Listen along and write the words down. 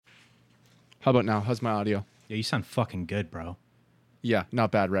How about now? How's my audio? Yeah, you sound fucking good, bro. Yeah,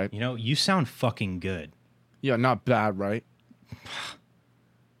 not bad, right? You know, you sound fucking good. Yeah, not bad, right?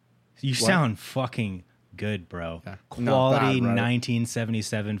 You sound fucking good, bro. Yeah, Quality not bad, right?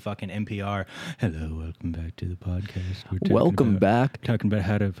 1977 fucking NPR. Hello, welcome back to the podcast. Welcome back. Talking about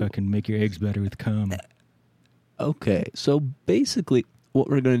how to fucking make your eggs better with cum. Okay, so basically what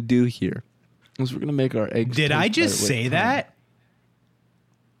we're going to do here is we're going to make our eggs Did I taste just better with say cum. that?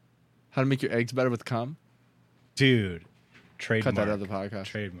 How to make your eggs better with cum? Dude, trademark. Cut that out of the podcast.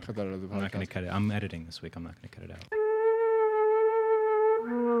 Trademark. Cut that out of the podcast. I'm not going to cut it. I'm editing this week. I'm not going to cut it out.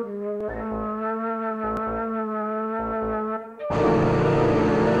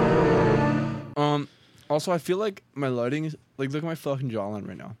 Also, I feel like my lighting is... Like, look at my fucking jawline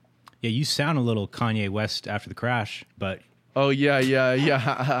right now. Yeah, you sound a little Kanye West after the crash, but... Oh, yeah.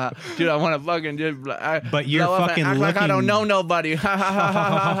 Dude, I want to fucking... But you're fucking act looking... like I don't know nobody.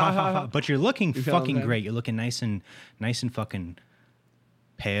 But you're looking You feel what I'm fucking saying? great. You're looking nice and fucking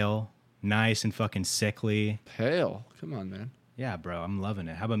pale, nice and fucking sickly. Pale. Come on, man. Yeah, bro, I'm loving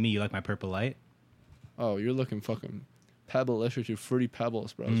it. How about me? You like my purple light? Oh, you're looking fucking pebble-ish, you fruity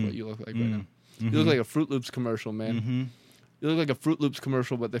pebbles, bro. Is what you look like right now. You Mm-hmm. look like a Fruit Loops commercial, man. You look like a Fruit Loops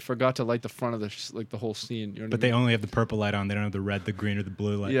commercial, but they forgot to light the front of the like the whole scene. You know what But I they mean? only have the purple light on. They don't have the red, the green, or the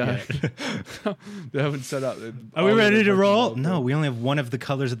blue light Yeah. yet. They haven't set up. Are we ready to roll? No, we only have one of the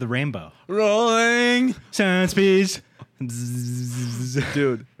colors of the rainbow. Rolling, Sound speeds.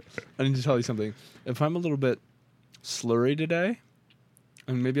 dude. I need to tell you something. If I'm a little bit slurry today,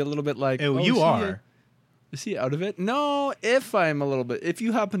 and maybe a little bit like, Oh, is you he- are. Is he out of it? No. If I'm a little bit, if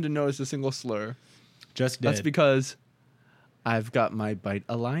you happen to notice a single slur, Just did. that's because I've got my bite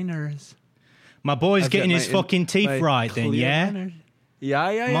aligners. My boy's I've got getting his my fucking teeth my right then, clear yeah? aligners.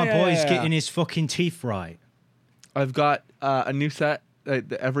 Yeah. My boy's yeah. getting his fucking teeth right. I've got a new set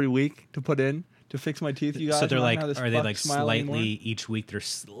every week to put in to fix my teeth. You guys, So they're know like, how this are they fuck like smile slightly, anymore? each week they're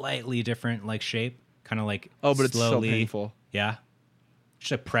slightly different like shape? Kind of like Oh, but it's so slowly. painful. Yeah?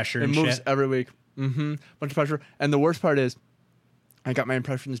 Just a pressure It and moves shit. every week. Bunch of pressure. And the worst part is, I got my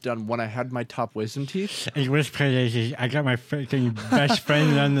impressions done when I had my top wisdom teeth. And the worst part is I got my fucking best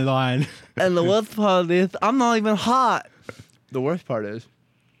friend on the line. And the worst part is, I'm not even hot. The worst part is,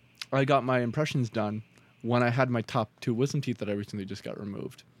 I got my impressions done when I had my top two wisdom teeth that I recently just got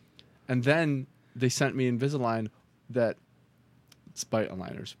removed. And then they sent me Invisalign that, it's bite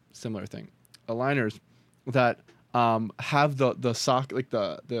aligners, similar thing. Aligners that have the sock, like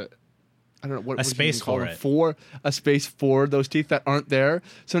the I don't know what A what do you space even call for them? it. For a space for those teeth that aren't there.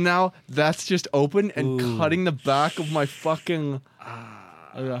 So now that's just open and Ooh. cutting the back of my fucking.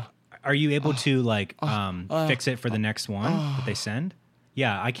 Are you able to like fix it for the next one that they send?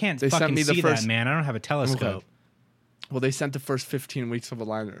 Yeah, I can't They sent fucking me the see first- that, man. I don't have a telescope. Well, they sent the first 15 weeks of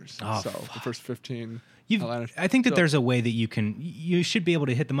aligners. Oh, so the first 15 You've, aligners. I think that So- there's a way that you should be able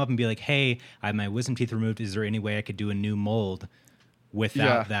to hit them up and be like, hey, I have my wisdom teeth removed. Is there any way I could do a new mold without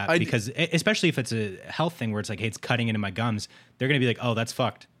Yeah, that? Because especially if it's a health thing where it's like, hey, it's cutting into my gums, they're going to be like, oh, that's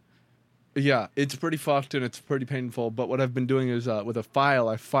fucked. Yeah, it's pretty fucked and it's pretty painful. But what I've been doing is with a file,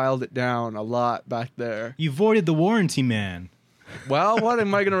 I filed it down a lot back there. You voided the warranty, man. Well, what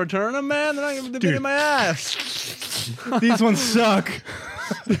am I going to return them, man? They're not going to be in my ass. These ones suck.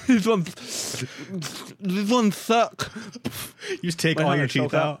 these ones suck. You just take Wait, all hold your on,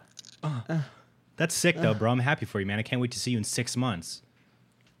 choke teeth out. That's sick, though, bro. I'm happy for you, man. I can't wait to see you in 6 months.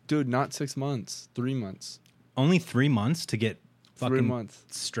 Dude, not 6 months, 3 months. Only 3 months to get 3 fucking months.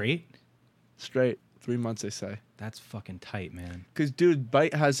 straight? Straight. 3 months, they say. That's fucking tight, man. Because, dude,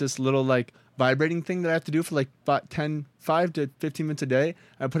 Bite has this little, like, vibrating thing that I have to do for, like, about 5 to 15 minutes a day.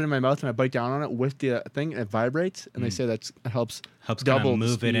 I put it in my mouth and I bite down on it with the thing, and it vibrates. And they say it helps Helps double kind the of move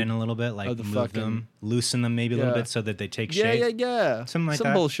it speed in a little bit, like of the move fucking- them, loosen them maybe a little Yeah. bit so that they take Yeah, shape. yeah. Something like some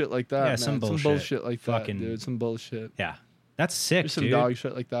that. bullshit like that, Yeah, man. some bullshit. bullshit like Fucking- that, dude. Some bullshit. Yeah. That's sick, There's some dude. dog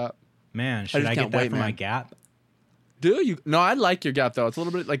shit like that. Man, should just I get can't that wait, for my man. gap? Do you? No, I like your gap, though. It's a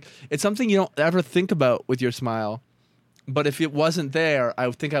little bit like, it's something you don't ever think about with your smile. But if it wasn't there, I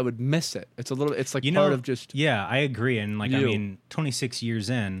would think I would miss it. It's a little, it's like You part know, of just, yeah, I agree. And like, I you. mean, 26 years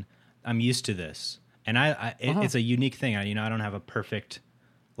in, I'm used to this. And it's a unique thing. I don't have a perfect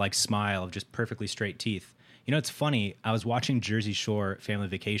like smile of just perfectly straight teeth. You know, it's funny. I was watching Jersey Shore Family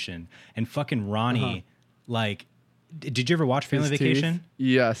Vacation and fucking Ronnie, like, did you ever watch Family his Vacation? teeth.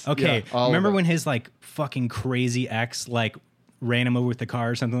 Yes. Okay. Yeah, all of Remember it. when his like fucking crazy ex like ran him over with the car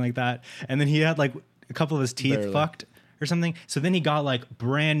or something like that? And then he had like a couple of his teeth Barely. fucked or something. So then he got like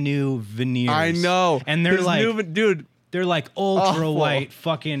brand new veneers. I know. And they're His like, new, dude, They're like ultra Awful. white,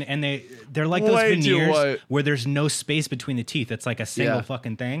 fucking, and they're like those Way too veneers white. where there's no space between the teeth. It's like a single Yeah.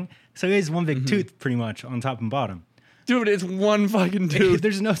 fucking thing. So he has one big tooth, pretty much, on top and bottom. Dude, it's one fucking tooth.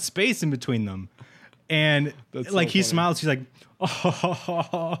 There's no space in between them, and That's like so he funny. smiles. He's like,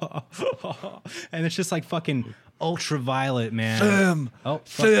 and it's just like fucking ultraviolet, man. Sam, Oh,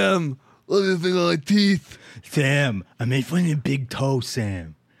 fuck. Sam, look at the thing on my teeth. Sam, I made fun of your big toe,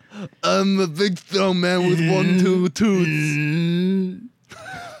 Sam. I'm a big strong man with two tooths.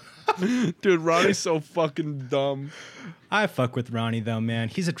 Dude, Ronnie's so fucking dumb. I fuck with Ronnie though, man.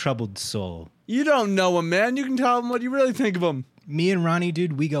 He's a troubled soul. You don't know him, man. You can tell him what you really think of him. Me and Ronnie,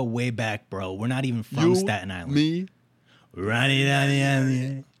 dude, we go way back, bro. We're not even from You, Staten Island. me,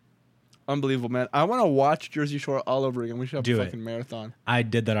 Ronnie. unbelievable, man. I want to watch Jersey Shore all over again. We should have Do a it. fucking marathon. I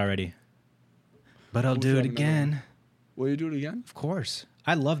did that already. But I'll We do should it have another again. Will you do it again? Of course.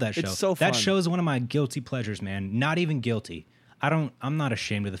 I love that show. It's so That fun. show is one of my guilty pleasures, man. Not even guilty. I'm not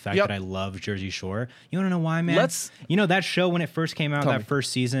ashamed of the fact Yep. that I love Jersey Shore. You want to know why, man? Let's- You know that show when it first came out, Tell that me.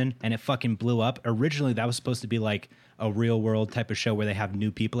 first season, and it fucking blew up. Originally, that was supposed to be like a real world type of show where they have new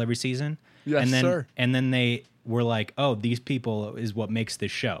people every season. Yes, and then, sir. And then they were like, "Oh, these people is what makes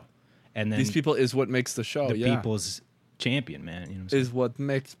this show." And then These people is what makes the show. the yeah, people's champion, man. You know what I'm saying? is what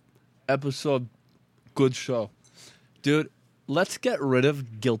makes episode good show. Dude, let's get rid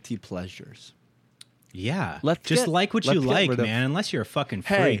of guilty pleasures. Yeah. Let's just get- like what you let's get like, rid of- man. Unless you're a fucking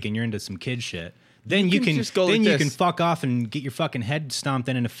Hey. freak and you're into some kid shit. Then You you can can just go then like you can this. fuck off and get your fucking head stomped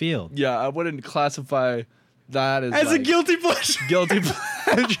in a field. Yeah, I wouldn't classify that as As a like, guilty pleasure. guilty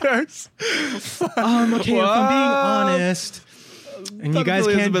pleasures. Okay, if I'm being What? honest, and you That guys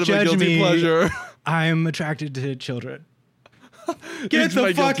really is a can't bit of a judge guilty me, pleasure. I'm attracted to children. It's Get the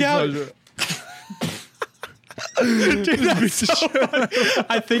my fuck guilty out. pleasure. Dude, that's so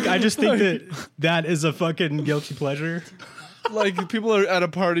funny. I just think that is a fucking guilty pleasure. Like people are at a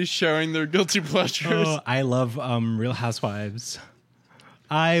party sharing their guilty pleasures. Oh, I love Real Housewives.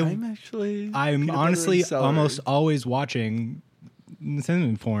 I'm actually. peanut butter honestly and celery. almost always watching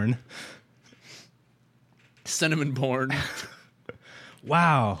cinnamon porn. cinnamon porn.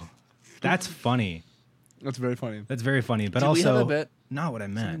 Wow, that's funny. That's very funny. That's very funny, but Did we have also a bit? not what I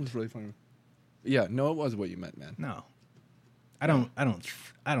That meant. was really funny. Yeah, no, it was what you meant, man. No, I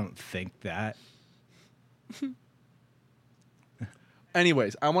don't think that.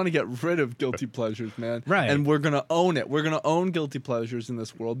 Anyways, I want to get rid of guilty pleasures, man. Right. And we're going to own it. We're going to own guilty pleasures in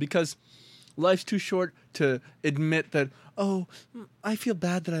this world because life's too short to admit that, oh, I feel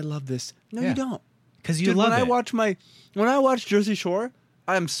bad that I love this. No, Yeah. you don't. Because you Dude, love when it. when I watch Jersey Shore,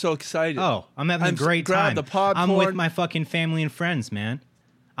 I'm so excited. Oh, I'm having I'm a great grab time. the popcorn. I'm with my fucking family and friends, man.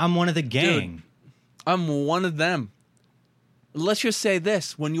 I'm one of the gang. I'm one of them. Let's just say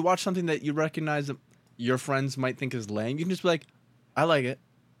this. When you watch something that you recognize that your friends might think is lame, you can just be like, I like it.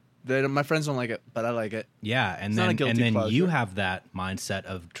 My friends don't like it, but I like it. Yeah, and It's not a then guilty you pleasure. have that mindset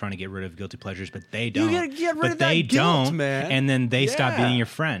of trying to get rid of guilty pleasures, but they You don't. gotta get rid but of that they guilt, don't, man. and then they stop Yeah. Mm-hmm. being your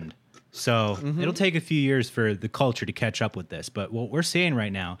friend. So it'll take a few years for the culture to catch up with this. But what we're seeing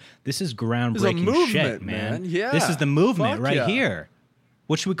right now, this is groundbreaking movement, shit, man. man. Yeah. This is the movement Fuck right yeah. here.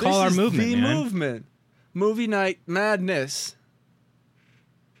 What should we call This our is movement, the man? movement. Movie night madness.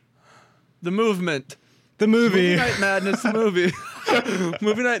 The movement. The Movie night madness. The movie.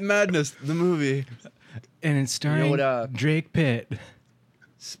 Movie night madness. The movie. And it's starring what up? Drake Pitt.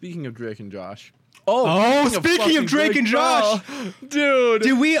 Speaking of Drake and Josh. Oh, speaking fucking of Drake and Josh. dude.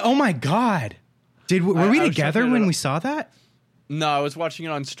 Did we? Oh my God. Were we I was together checking it when out. we saw that? No, I was watching it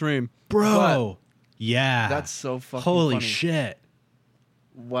on stream, Bro. Yeah. That's so fucking Holy funny. shit.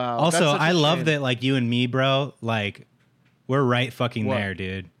 But, wow. Also, that's such a I love shame. that, like, you and me, bro, like, we're right fucking What? there,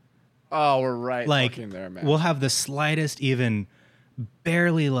 dude. Oh, we're right. Like, fucking there, man. we'll have the slightest, even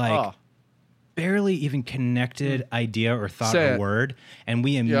barely, like, Oh. barely even connected idea or thought Say or it. word, and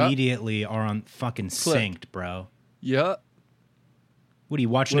we immediately are on fucking synced, bro. Yeah. What are you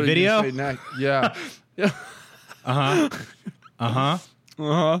watching What a are you gonna video? say next? Yeah. Yeah. Uh huh. Uh huh.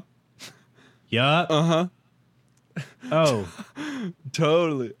 Uh huh. Yup. Uh huh. Oh.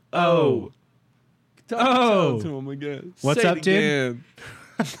 Totally. Oh. Tell it to him again. What's Say up, it dude?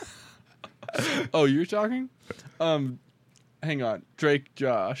 again. Oh, you're talking? Hang on. Drake,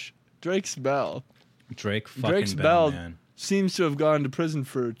 Josh. Drake's Bell. Drake fucking Drake's Bell, Bell man. seems to have gone to prison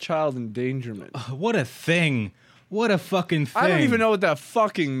for child endangerment. What a thing. What a fucking thing. I don't even know what that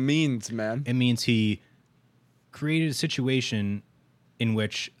fucking means, man. It means he created a situation in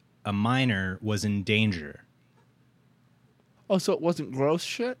which a minor was in danger. Oh, so it wasn't gross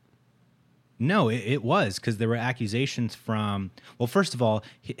shit? No, it was because there were accusations from. Well, first of all,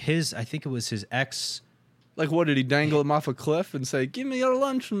 his I think it was his ex Like, what did he dangle him off a cliff and say, "Give me your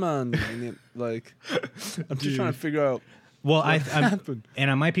lunch, man"? And it, like, I'm just trying to figure out. Well, what happened.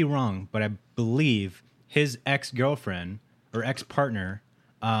 And I might be wrong, but I believe his ex-girlfriend or ex-partner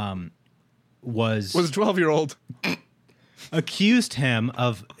was a 12-year-old. accused him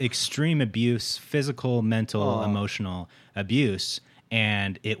of extreme abuse, physical, mental, emotional abuse,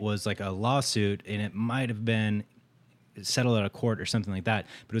 and it was like a lawsuit, and it might have been settled out of court or something like that.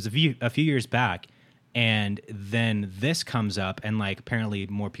 But it was a few years back, and then this comes up, and like apparently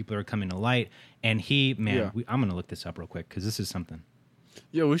more people are coming to light. And I'm gonna look this up real quick because this is something.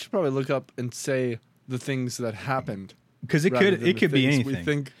 Yeah, we should probably look up and say the things that happened, because it could be anything. We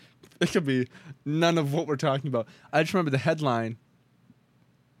think it could be none of what we're talking about. I just remember the headline.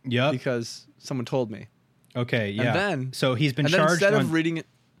 Yep. Because someone told me. Okay, yeah. And then, so he's been charged. Instead of reading it,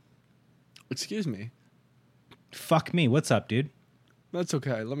 excuse me. Fuck me. What's up, dude? That's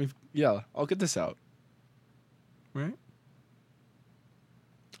okay. I'll get this out. Right?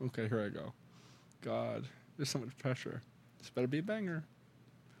 Okay, here I go. God, there's so much pressure. This better be a banger.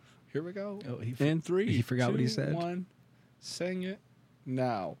 Here we go. Oh, in 3, he forgot 2, what he said. 1, sing it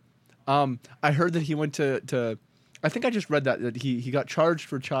now. I heard that he went to I think I just read that he got charged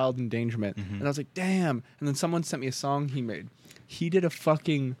for child endangerment, and I was like, damn. And then someone sent me a song he made. He did a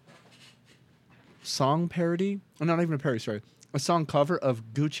fucking song parody. Oh, not even a parody, sorry. A song cover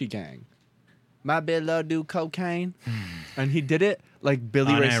of Gucci Gang. My Billa do cocaine. And he did it like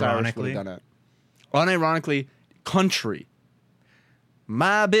Billy Ray Cyrus would have done it. Unironically, country.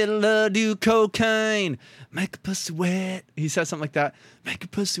 My Billa do cocaine. Make a pussy wet. He says something like that. Make a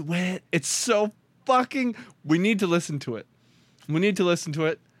pussy wet. It's so fucking... We need to listen to it. We need to listen to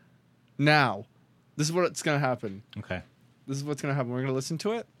it now. This is what's going to happen. Okay. This is what's going to happen. We're going to listen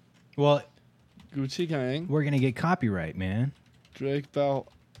to it. Well... Gucci Gang. We're going to get copyright, man. Drake Bell.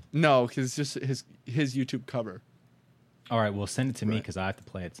 No, because it's just his YouTube cover. All right, well, send it to me because I have to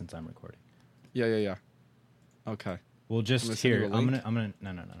play it since I'm recording. Yeah. Okay. We'll just here. I'm gonna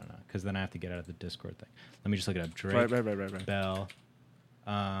no, because then I have to get out of the Discord thing. Let me just look it up. Drake. Right. Bell.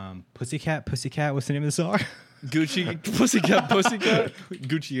 Pussycat. What's the name of the song? Gucci. Pussycat.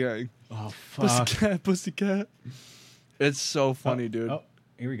 Gucci Gang. Oh fuck. Pussycat. It's so funny, dude. Oh,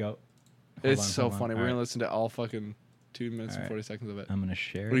 here we go. It's so funny. We're right. gonna listen to all fucking 2 minutes and 40 seconds of it. I'm gonna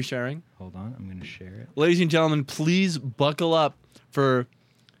share it. Are you sharing? Hold on. I'm gonna share it. Ladies and gentlemen, please buckle up for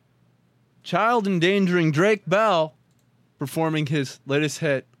child endangering Drake Bell performing his latest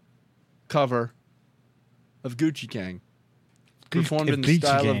hit cover of Gucci Gang. Performed in the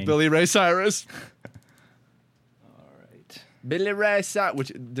style of Billy Ray Cyrus. All right. Billy Ray Cyrus,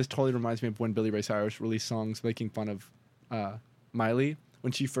 which this totally reminds me of when Billy Ray Cyrus released songs making fun of Miley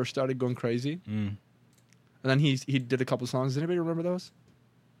when she first started going crazy. And then he did a couple songs. Does anybody remember those?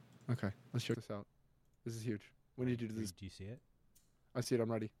 Okay, let's check this out. This is huge. We need to do this. Do you see it? I see it.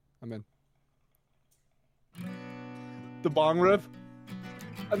 I'm ready. I'm in. The bong riff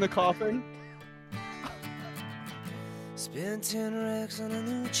and the coughing. Spent 10 racks on a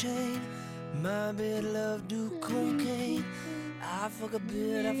new chain. My bed love do cocaine. I fuck a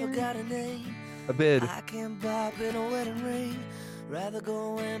bid, I forgot a name. A bid. I can't buy a bit of wedding ring. Rather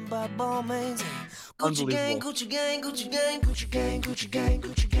go and buy Balmain's. Gucci gang, Gucci gang, Gucci gang, Gucci gang, Gucci gang,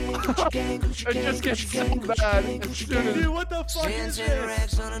 Gucci gang, Gucci gang, Gucci gang. It just gets so bad. Dude, what the fuck is this? 10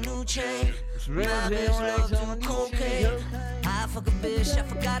 racks on a new chain. My bitch love do cocaine. I fuck a bitch, I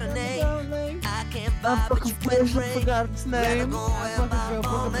forgot her name. I can't buy a bitch wedding ring. Forgot its name. Rather go and buy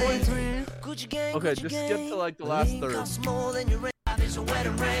Balmain's. Gucci gang, Okay, Gucci just gang. skip to like the last third. Costs more than your rent. It's a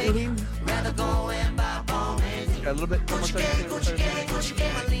wedding ring. Rather go and buy Balmain's. Okay, a little bit. Gucci gang, Gucci gang, Gucci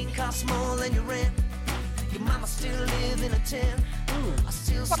gang. My lean costs more than your rent. Your mama still live in a tent. I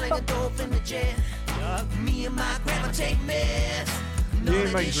still sling a dope in the jet. Me and my grandma take meth. None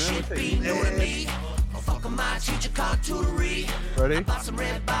of this shit be new to me. Fuck my teacher called tutory. Ready? I bought some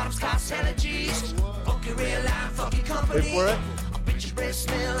red bottoms, cost allergies. Fuck your real life, fuck your company. Wait for it. A bitch's breath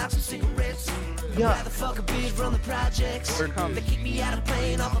smell like some cigarettes. Yeah. I'd rather fuck a bitch from the projects. Here it comes. They keep me out of the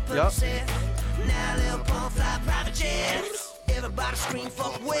plane off a Yup. set. Now Lil Pump fly private jet. Everybody scream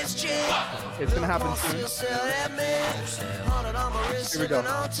fuck WestJet. It's gonna happen Still soon. sell that man. 100 on my wrist, Here we go.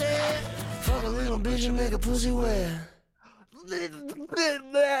 sitting on 10. Fuck a little bitch and make a pussy wet.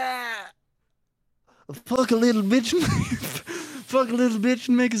 Fuck a little bitch. Fuck a little bitch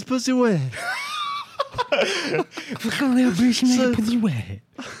and make his pussy wet. Fuck a little bitch and make a pussy wet.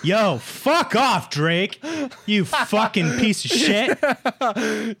 Yo, fuck off, Drake. You fucking piece of shit.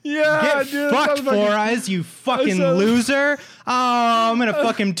 Yeah, Get dude. fucked, Four Eyes, you fucking loser. Oh, I'm gonna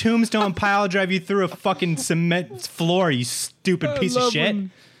fucking tombstone pile drive you through a fucking cement floor, you stupid piece of shit.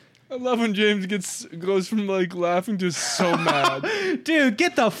 I love when James goes from like laughing to so mad. Dude,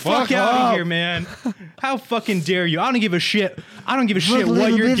 get the fuck Fuck out off. of here, man. How fucking dare you? I don't give a shit. I don't give a shit Little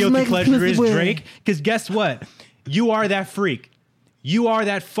what your bitch guilty make a pleasure pussy is, wet. Drake. Because guess what? You are that freak. You are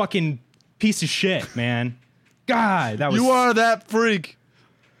that fucking piece of shit, man. God, that was... You are that freak.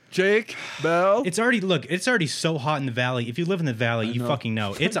 Jake Bell. It's already so hot in the valley. If you live in the valley, you know. fucking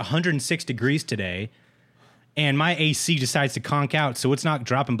know. It's 106 degrees today, and my AC decides to conk out, so it's not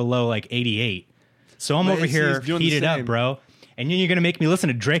dropping below like 88. So I'm My over AC here is doing the heated up, same. bro. And then you're gonna make me listen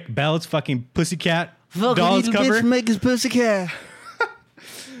to Drake Bell's fucking Pussycat Fuck Dolls little cover? bitch make his pussy cat.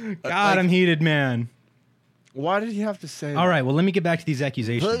 God, I'm heated, man. Why did he have to say All right, well, let me get back to these Fuck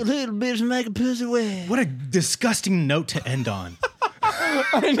accusations. little bitch make a pussy wet. What a disgusting note to end on.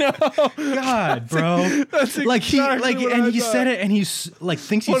 I know. God, bro. That's Like exactly what and I he thought. said it, and he's like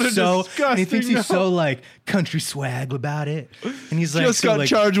thinks What he's a so, and he thinks disgusting he's so like country swag about it, and he's like, Just so, got like,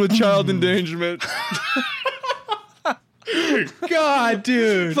 charged with child endangerment. God,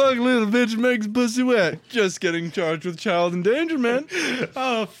 dude. Fuck little bitch makes pussy wet. Just getting charged with child endangerment.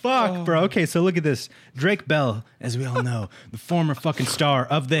 Oh fuck, bro. Okay, so look at this. Drake Bell, as we all know, the former fucking star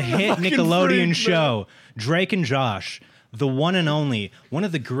of the hit Fucking Nickelodeon freak, show Drake and Josh, the one and only, one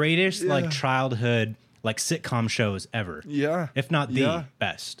of the greatest like Yeah. childhood like sitcom shows ever. Yeah. If not the Yeah.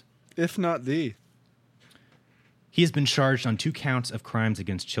 best. If not the. He has been charged on 2 counts of crimes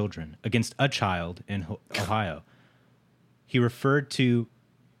against children, against a child in Ohio. He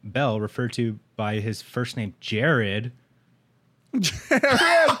Bell referred to by his first name, Jared. What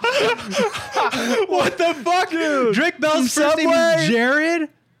the fuck? Dude, Drake Bell's from first name is Subway? Jared?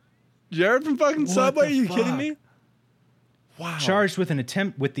 Jared from fucking Subway? Are the you fuck? kidding me? Wow. Charged with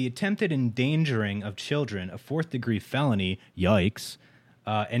the attempted endangering of children, a 4th-degree felony, yikes,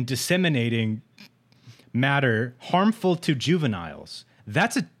 and disseminating matter harmful to juveniles.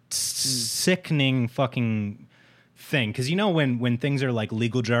 That's a sickening fucking thing, because you know when things are like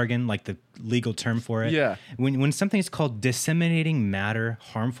legal jargon, like the legal term for it. Yeah. When something is called disseminating matter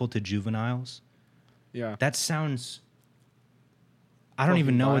harmful to juveniles, Yeah. that sounds. I don't Fucking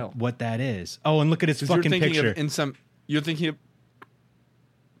even know vile. what that is. Oh, and look at his 'Cause fucking you're thinking picture. You're thinking of.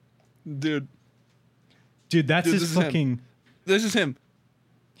 Dude, Dude, that's Dude, his this is him. fucking. this is him.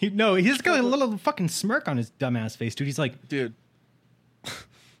 He's got a little fucking smirk on his dumbass face, dude. He's like, Dude.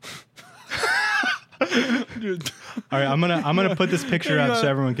 Dude. all right, I'm gonna put this picture Hang up so on.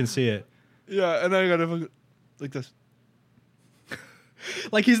 everyone can see it. Yeah, and I gotta fucking. Like this.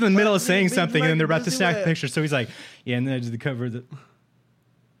 Like he's in the middle of saying big something, and then they're about to pussy snap the wet. picture. So he's like, yeah, and then I did the cover of the.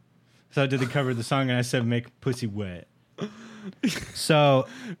 So I did the cover of the song, and I said, "Make pussy wet." So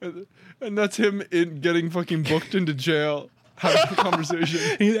And that's him getting fucking booked into jail. Having a conversation.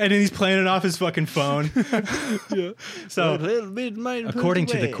 and then he's playing it off his fucking phone. Yeah. So Little bitch make a according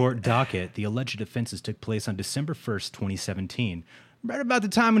pussy to the wet. court docket, the alleged offenses took place on December 1st, 2017, right about the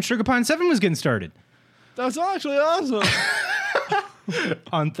time when Sugar Pine 7 was getting started. That's actually awesome.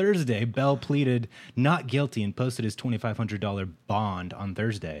 On Thursday, Bell pleaded not guilty and posted his $2,500 bond on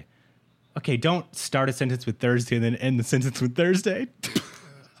Thursday. Okay, don't start a sentence with Thursday and then end the sentence with Thursday.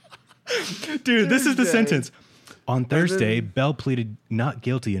 Dude, this is the Thursday. sentence. On Thursday, Bell pleaded not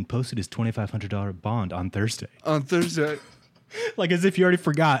guilty and posted his $2,500 bond on Thursday. On Thursday. Like as if you already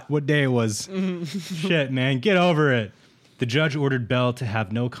forgot what day it was. Shit, man, get over it. The judge ordered Bell to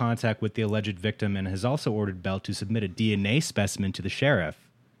have no contact with the alleged victim and has also ordered Bell to submit a DNA specimen to the sheriff.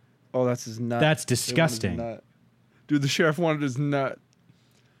 Oh, that's his nut. That's They wanted his disgusting. nut. Dude, the sheriff wanted his nut.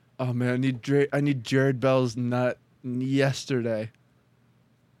 Oh man, I need Jared Bell's nut yesterday.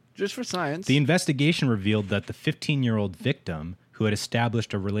 Just for science. The investigation revealed that the 15-year-old victim, who had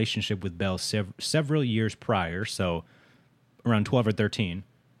established a relationship with Bell several years prior, so around 12 or 13.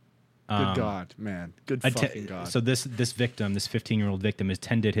 Good God, man. Good fucking God. So this victim, this 15-year-old victim,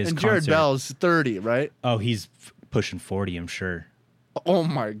 attended his and concert. Jared Bell's 30, right? Oh, he's pushing 40, I'm sure. Oh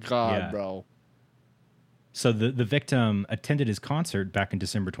my God, Yeah. bro. So the victim attended his concert back in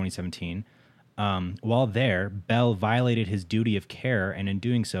December 2017. While there, Bell violated his duty of care and in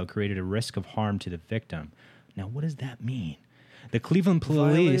doing so created a risk of harm to the victim. Now, what does that mean? The Cleveland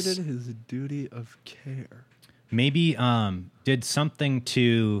police Violated his duty of care. maybe did something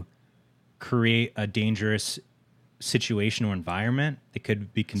to create a dangerous situation or environment that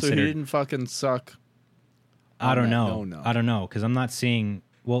could be So considered. he didn't fucking suck. I don't that know. no-no. I don't know because I'm not seeing.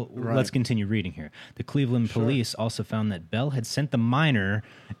 Well, Right. let's continue reading here. The Cleveland Sure. police also found that Bell had sent the minor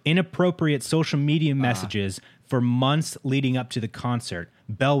inappropriate social media messages for months leading up to the concert.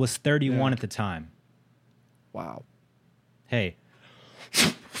 Bell was 31 Yeah. at the time. Wow. Hey,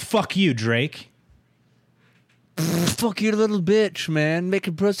 fuck you, Drake. fuck your little bitch, man. Make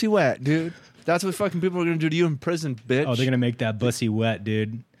her pussy wet, dude. That's what fucking people are gonna do to you in prison, bitch. Oh, they're gonna make that bussy wet,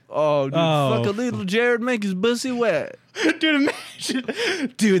 dude. Oh, dude, Oh. fuck a little Jared, make his pussy wet. Dude,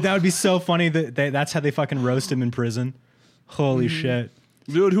 imagine. Dude, that would be so funny that's how they fucking roast him in prison. Holy shit.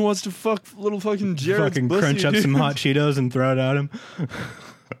 Dude, who wants to fuck little fucking Jared's Fucking pussy, crunch up dude? some hot Cheetos and throw it at him.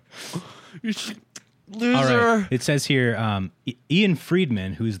 You loser. All right. It says here, Ian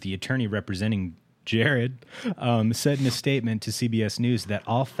Friedman, who's the attorney representing Jared, said in a statement to CBS News that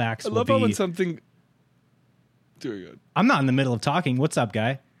all facts I will love be... how when something... Doing good. I'm not in the middle of talking. What's up,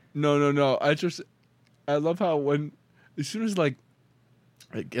 guy? No. I love how when... As soon as, like,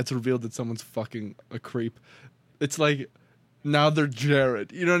 it gets revealed that someone's fucking a creep, it's like... Now they're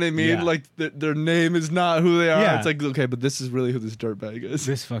Jared. You know what I mean? Yeah. Like, their name is not who they are. Yeah. It's like, okay, but this is really who this dirtbag is.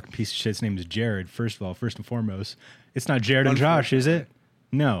 This fucking piece of shit's name is Jared, first and foremost. It's not Jared and Josh, is it?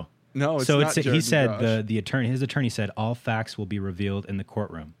 No. No, it's so not Jared he and said Josh. the attorney, his attorney said all facts will be revealed in the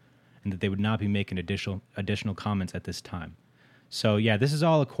courtroom, and that they would not be making additional comments at this time. So yeah, this is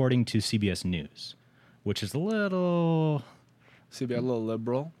all according to CBS News, which is a little CBS, a little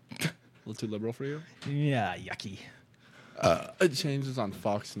liberal. A little too liberal for you? yucky. It changes on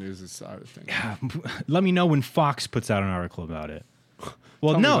Fox News' side of things. Let me know when Fox puts out an article about it.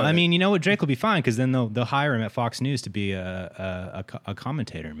 Well, Tell me no, about I it. mean, you know what, Drake will be fine because then they'll hire him at Fox News to be a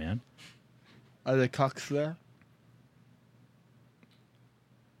commentator, man. Are they cocks there?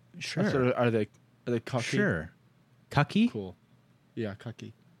 Sure, Are they cocky? sure. Cucky? Cool. Yeah,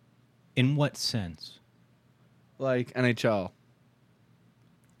 cocky. In what sense? Like NHL.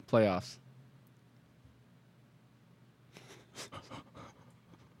 Playoffs.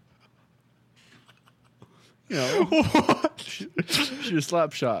 You know. Shoot a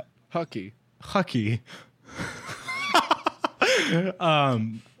slap shot. Hockey. Hucky.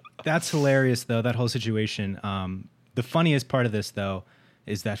 That's hilarious though, that whole situation. The funniest part of this though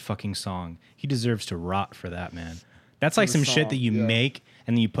is that fucking song. He deserves to rot for that, man. That's like the some shit song, that you yeah. make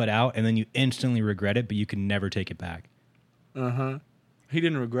and then you put out and then you instantly regret it, but you can never take it back. He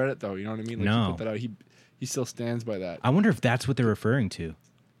didn't regret it though, you know what I mean? Like No. he put that out. He still stands by that. I wonder if that's what they're referring to.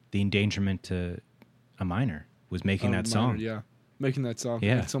 The endangerment to a minor was making that song. Minor, yeah. Making that song.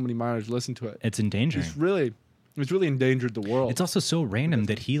 Yeah. Had so many minors listen to it. It's endangering. It's really endangered the world. It's also so random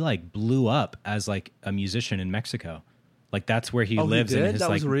that he like blew up as like a musician in Mexico. Like that's where he lives in his that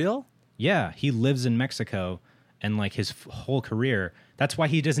like was real? Yeah, he lives in Mexico and like his whole career. That's why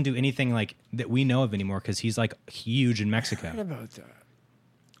he doesn't do anything like that we know of anymore because he's like huge in What Mexico. about that?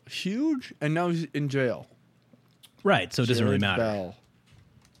 Huge, and now he's in jail. Right, so it doesn't really Jared matter. Bell.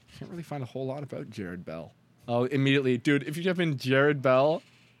 Can't really find a whole lot about Jared Bell. Oh, immediately, dude! If you type in Jared Bell,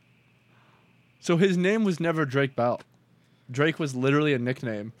 so his name was never Drake Bell. Drake was literally a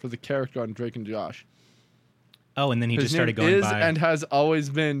nickname for the character on Drake and Josh. Oh, and then he His just started name going is by. and has always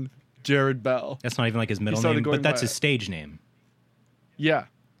been Jared Bell. That's not even like his middle started name, going but that's by his it. stage name. Yeah,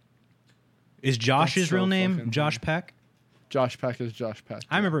 Is Josh That's his so real name? fucking Josh Peck? Josh Peck is Josh Peck.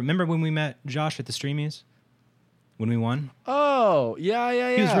 I remember when we met Josh at the Streamies? When we won? Oh,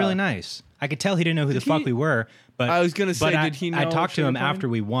 yeah. He was really nice. I could tell he didn't know who the fuck he- we were, but I was gonna say, but did he I know talked to him Shane Payne? after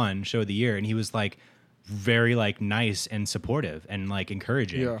we won Show of the Year, and he was like very like nice and supportive and like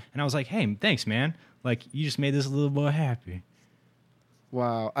encouraging. Yeah. And I was like, hey, thanks, man. Like you just made this little boy happy.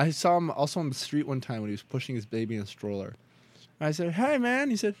 Wow. I saw him also on the street one time when he was pushing his baby in a stroller. And I said, hey, man.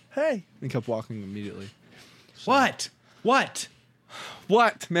 He said, hey. And he kept walking immediately. What? What,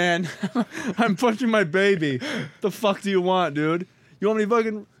 man? I'm pushing my baby. The fuck do you want, dude? You want me to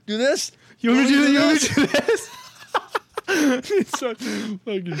fucking do this? You want me to do this? He started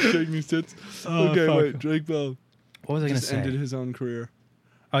fucking shaking his tits. Oh, okay, fuck. wait. Drake Bell What was I gonna just say? ended his own career.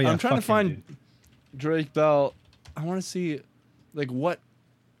 Oh yeah, I'm trying to fuck him, find dude. Drake Bell. I want to see, like, what...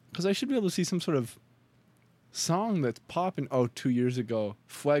 Because I should be able to see some sort of song that's popping. Oh, 2 years ago.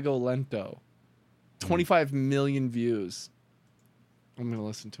 Fuego Lento. 25 million views. I'm going to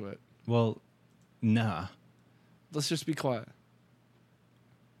listen to it. Well, nah. Let's just be quiet.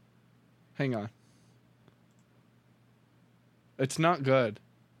 Hang on. It's not good.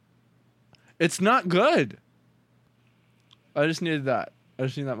 It's not good. I just needed that. I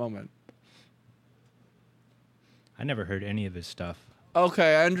just need that moment. I never heard any of his stuff.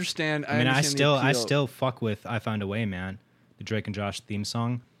 Okay, I understand. I mean, I understand the appeal. still fuck with "I Found a Way," man. The Drake and Josh theme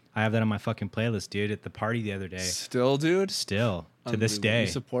song. I have that on my fucking playlist, dude. At the party the other day. Still, dude. Still to this Unbelievable. day. You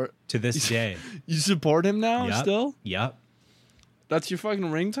support. To this day. You support him now? Yup. Still? Yep. That's your fucking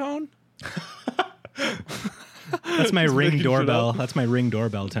ringtone? That's my ring making shit doorbell. up. That's my ring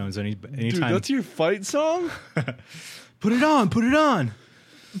doorbell tones. Dude, Anytime. that's your fight song? Put it on. Put it on.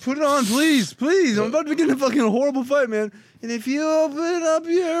 Put it on, please, please. I'm about to begin a fucking horrible fight, man. And if you open up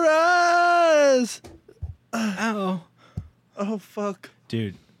your eyes, Ow. oh fuck,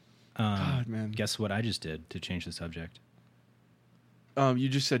 Dude. God, man. Guess what I just did to change the subject? You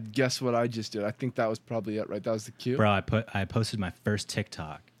just said, guess what I just did. I think that was probably it, right? That was the cue. Bro, I posted my first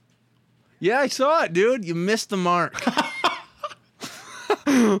TikTok. Yeah, I saw it, dude. You missed the mark.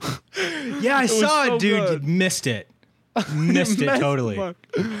 Yeah, I was saw so it, dude. good. You missed it. Missed You it missed the totally. mark.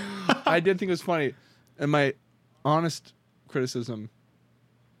 I did think it was funny. And my honest criticism,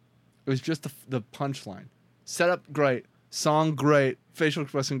 it was just the punchline. Setup great. Song great. Facial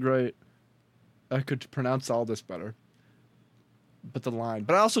expression great. I could pronounce all this better. But the line.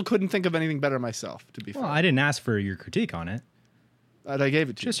 But I also couldn't think of anything better myself, to be Well, fair. I didn't ask for your critique on it. And I gave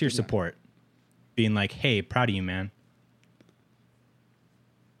it to Just you. your didn't I? support. Being like, hey, proud of you, man.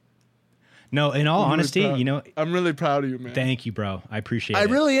 No, in all I'm really honesty, proud. you know, I'm really proud of you, man. thank you, bro. I appreciate I it.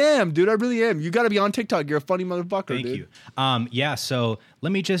 really am, dude. I really am. You got to be on TikTok. You're a funny motherfucker, Thank dude. you. Yeah, so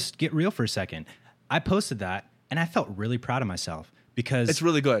let me just get real for a second. I posted that, and I felt really proud of myself because It's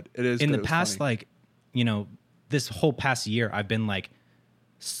really good. It is. in good. the It was past, funny. like, you know, this whole past year, I've been like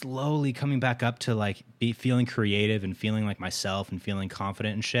slowly coming back up to like be feeling creative and feeling like myself and feeling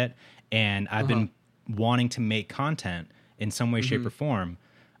confident and shit. And I've been wanting to make content in some way, shape, or form.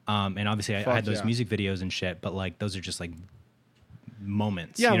 And obviously, I Fuck had those yeah. music videos and shit, but like those are just like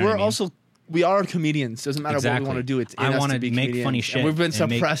moments. Yeah, you know we're what I mean? also we are comedians. Doesn't matter what Exactly. we want to do. It's in I us wanna to be make comedians. funny And shit we've been and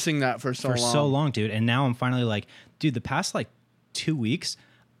make- suppressing that for so long. dude. And now I'm finally like, dude, the past like 2 weeks,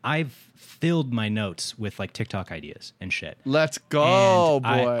 I've filled my notes with like TikTok ideas and shit. Let's go, And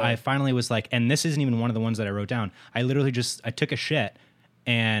boy. I finally was like, and this isn't even one of the ones that I wrote down. I literally I took a shit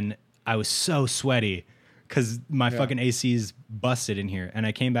and I was so sweaty because my fucking AC's busted in here. And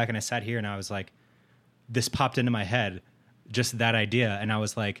I came back and I sat here and I was like, this popped into my head, just that idea. And I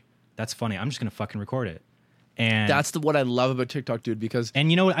was like, that's funny. I'm just going to fucking record it. And That's what I love about TikTok, dude. Because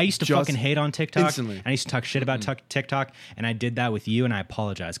and you know what? I used to Just fucking hate on TikTok. instantly. And I used to talk shit about TikTok. And I did that with you. And I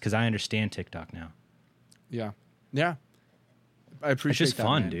apologize because I understand TikTok now. yeah, I appreciate just that,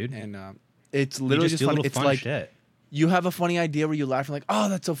 fun, man. dude. And it's You literally just just do fun. little It's fun like shit. you have a funny idea where you laugh and like, oh,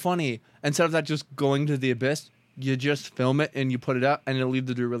 that's so funny. Instead of that just going to the abyss, you just film it and you put it up, and it'll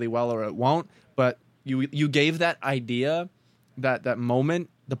either do really well or it won't. But you gave that idea, that moment,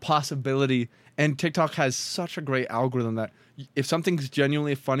 the possibility. And TikTok has such a great algorithm that if something's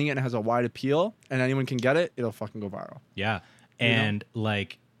genuinely funny and it has a wide appeal and anyone can get it, it'll fucking go viral. Yeah. And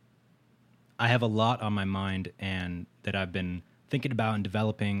like, I have a lot on my mind and that I've been thinking about and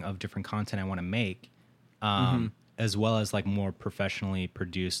developing of different content I want to make, as well as like more professionally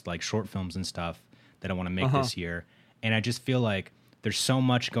produced like short films and stuff that I want to make this year. And I just feel like there's so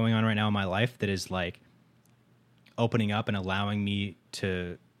much going on right now in my life that is like opening up and allowing me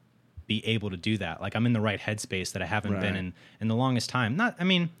to be able to do that. Like I'm in the right headspace that I haven't been Right. in the longest time. Not, I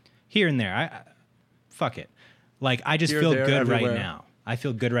mean, here and there. I fuck it. Like I just Here, feel there, good right everywhere. now. I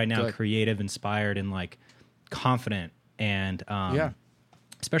feel good right now, Good. creative, inspired, and like confident. And Yeah.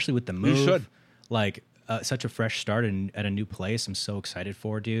 especially with the move, should. like such a fresh start at a new place. I'm so excited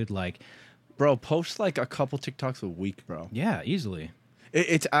for, dude. Like, Bro, post like a couple TikToks a week, bro. yeah, easily.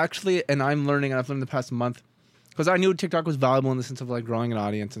 It's actually, and I'm learning, and I've learned the past month, because I knew TikTok was valuable in the sense of like growing an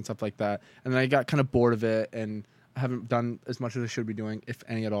audience and stuff like that. And then I got kind of bored of it, and I haven't done as much as I should be doing, if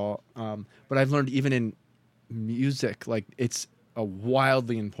any at all. But I've learned even in music, like it's a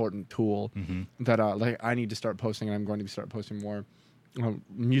wildly important tool that like I need to start posting, and I'm going to start posting more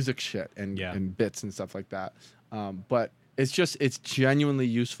music shit and bits and stuff like that. But it's genuinely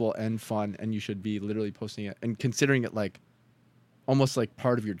useful and fun, and you should be literally posting it and considering it like almost like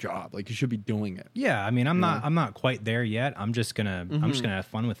part of your job. Like you should be doing it. Yeah, I mean, I'm not quite there yet. I'm just gonna have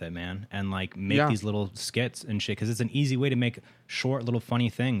fun with it, man, and like make these little skits and shit because it's an easy way to make short, little funny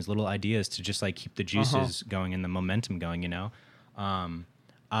things, little ideas to just like keep the juices going and the momentum going. You know,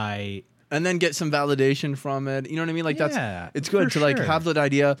 And then get some validation from it. You know what I mean? Like it's good for to like sure. have that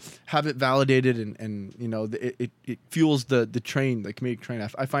idea, have it validated, and you know it fuels the train, the comedic train.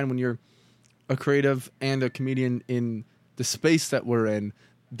 I find when you're a creative and a comedian in the space that we're in,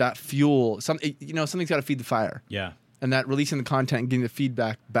 that fuel something's got to feed the fire. Yeah. And that releasing the content and getting the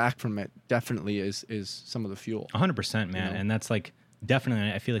feedback back from it definitely is some of the fuel. 100%, man. You know? And that's like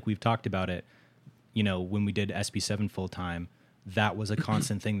definitely, I feel like we've talked about it, you know, when we did SB7 full time, that was a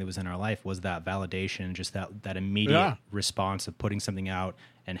constant thing that was in our life, was that validation, just that immediate response of putting something out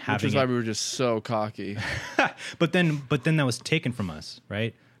and Which having is why we were just so cocky. but then that was taken from us,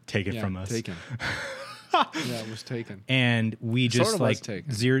 right? Taken from us. Taken. Yeah, it was taken. And we Sort just of was like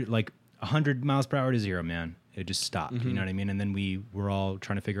taken. zero, like 100 miles per hour to zero, man. It just stopped. Mm-hmm. You know what I mean? And then we were all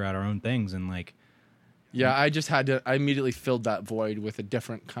trying to figure out our own things, and like, Yeah, I immediately filled that void with a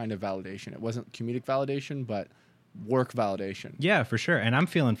different kind of validation. It wasn't comedic validation, but work validation. yeah, for sure. And I'm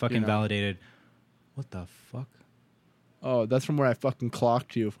feeling fucking know? validated. What the fuck? Oh, that's from where I fucking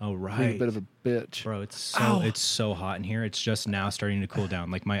clocked you. Oh, Being right. a bit of a bitch. Bro, it's Ow. so hot in here. It's just now starting to cool down.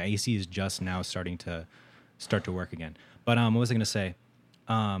 Like my AC is just now starting to work again. But what was I gonna say?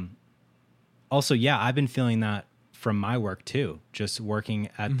 Also, yeah, I've been feeling that from my work too. Just working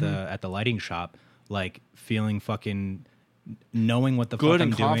at the lighting shop, like feeling fucking knowing what the Good fuck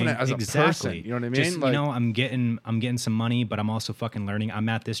and I'm doing. confident as a person, you know what I mean? Just, Like- you know, I'm getting some money, but I'm also fucking learning. I'm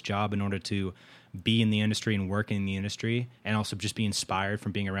at this job in order to be in the industry and work in the industry, and also just be inspired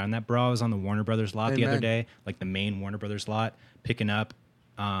from being around that. Bro, I was on the Warner Brothers lot the other Amen. day, like the main Warner Brothers lot, picking up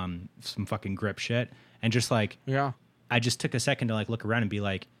some fucking grip shit, and just like Yeah. I just took a second to like look around and be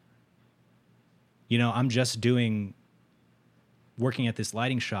like, you know, I'm just working at this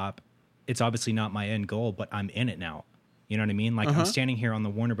lighting shop. It's obviously not my end goal, but I'm in it now. You know what I mean? Like I'm standing here on the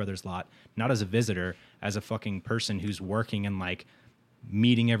Warner Brothers lot, not as a visitor, as a fucking person who's working and like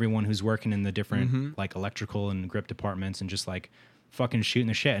meeting everyone who's working in the different like electrical and grip departments and just like fucking shooting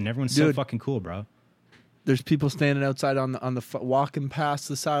the shit. And everyone's so Dude. fucking cool, bro. There's people standing outside on the walking past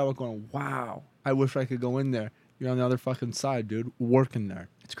the sidewalk going, wow, I wish I could go in there. You're on the other fucking side, dude, working there.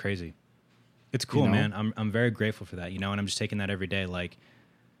 It's crazy. It's cool, know? man. I'm very grateful for that, you know, and I'm just taking that every day, like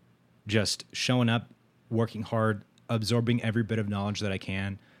just showing up, working hard, absorbing every bit of knowledge that I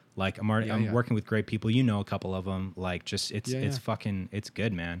can. Like I'm working with great people, you know, a couple of them. Like just it's fucking it's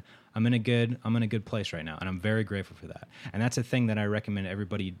good, man. I'm in a good place right now, and I'm very grateful for that. And that's a thing that I recommend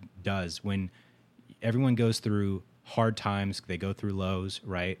everybody does when everyone goes through hard times. They go through lows,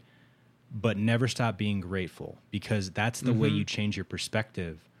 right? But never stop being grateful, because that's the way you change your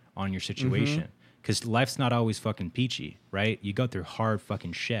perspective on your situation. Because life's not always fucking peachy, right? You go through hard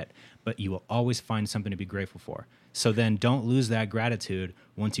fucking shit, but you will always find something to be grateful for. So then don't lose that gratitude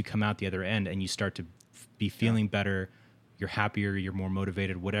once you come out the other end and you start to be feeling better, you're happier, you're more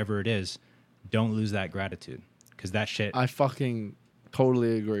motivated, whatever it is. Don't lose that gratitude, because that shit... I fucking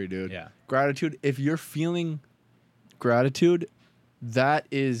totally agree, dude. Yeah. Gratitude, if you're feeling gratitude, that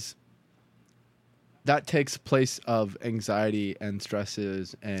takes place of anxiety and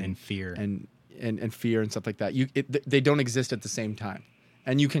stresses And fear. and fear and stuff like that. They don't exist at the same time,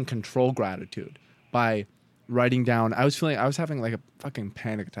 and you can control gratitude by writing down. I was having like a fucking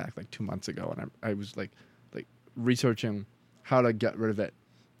panic attack like 2 months ago, and I was like researching how to get rid of it.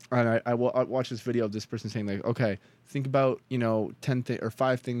 And I watched this video of this person saying like, okay, think about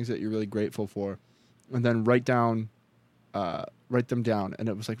 5 things that you're really grateful for, and then write them down. And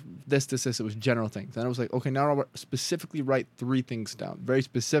it was like this. It was general things. And I was like, okay, now I'll specifically write 3 things down, very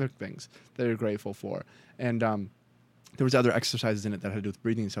specific things that you're grateful for. And there was other exercises in it that had to do with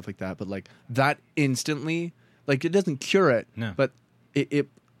breathing and stuff like that. But like that instantly, like it doesn't cure it, No. but it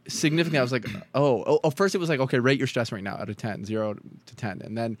significantly, I was like, first it was like, okay, rate your stress right now out of 10, 0 to 10.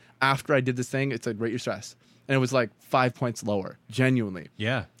 And then after I did this thing, it's like, rate your stress. And it was like 5 points lower, genuinely.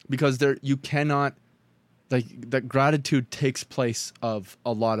 Yeah. Because you cannot, like, that gratitude takes place of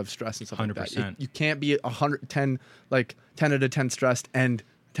a lot of stress and stuff like that. 100%. You can't be 110, like 10 out of 10 stressed and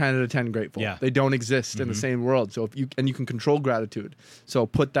 10 out of 10 grateful. Yeah. They don't exist in the same world. So you can control gratitude. So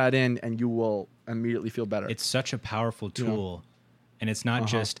put that in and you will immediately feel better. It's such a powerful tool, and it's not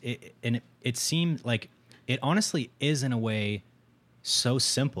just it. And it seems like it honestly is in a way so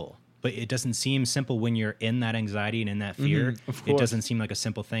simple, but it doesn't seem simple when you're in that anxiety and in that fear. of It course. doesn't seem like a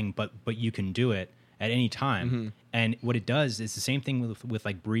simple thing, but you can do it at any time. And what it does is the same thing with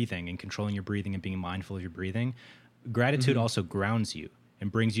like breathing and controlling your breathing and being mindful of your breathing. Gratitude also grounds you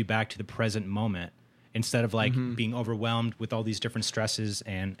and brings you back to the present moment, instead of like being overwhelmed with all these different stresses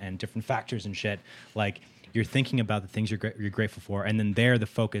and different factors and shit. Like you're thinking about the things you're grateful for, and then they're the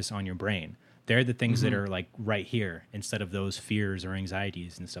focus on your brain. They're the things that are like right here, instead of those fears or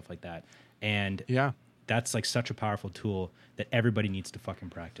anxieties and stuff like that. And that's like such a powerful tool that everybody needs to fucking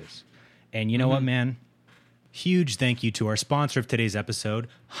practice. And you know what, man? Huge thank you to our sponsor of today's episode,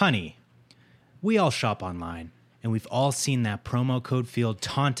 Honey. We all shop online, and we've all seen that promo code field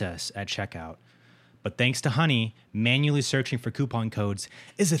taunt us at checkout. But thanks to Honey, manually searching for coupon codes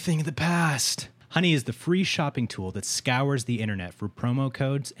is a thing of the past. Honey is the free shopping tool that scours the internet for promo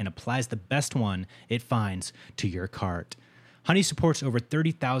codes and applies the best one it finds to your cart. Honey supports over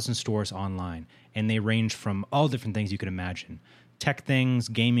 30,000 stores online, and they range from all different things you could imagine. Tech things,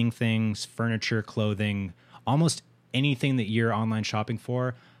 gaming things, furniture, clothing, almost anything that you're online shopping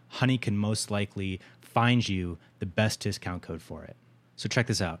for, Honey can most likely find you the best discount code for it. So check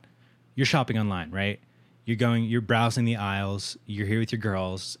this out. You're shopping online, right? You're browsing the aisles, you're here with your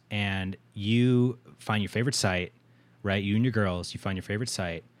girls, and you find your favorite site, right? You and your girls, you find your favorite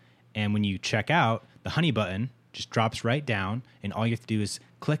site, and when you check out, the Honey button just drops right down, and all you have to do is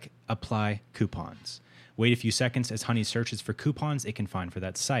click apply coupons. Wait a few seconds as Honey searches for coupons it can find for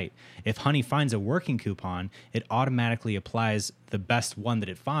that site. If Honey finds a working coupon, it automatically applies the best one that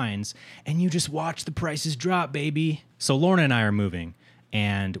it finds, and you just watch the prices drop, baby. So Lorna and I are moving,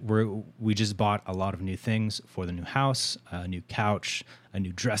 and we just bought a lot of new things for the new house, a new couch, a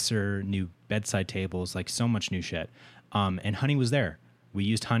new dresser, new bedside tables, like so much new shit. And Honey was there. We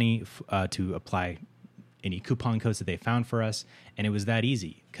used Honey to apply any coupon codes that they found for us, and it was that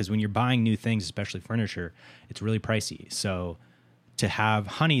easy. Because when you're buying new things, especially furniture, it's really pricey. So to have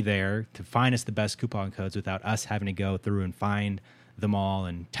Honey there to find us the best coupon codes without us having to go through and find them all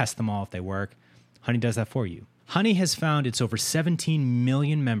and test them all if they work, Honey does that for you. Honey has found its over 17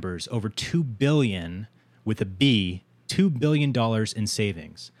 million members, over $2 billion with a B, $2 billion in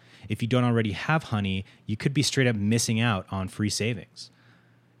savings. If you don't already have Honey, you could be straight up missing out on free savings.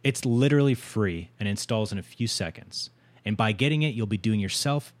 It's literally free and installs in a few seconds. And by getting it, you'll be doing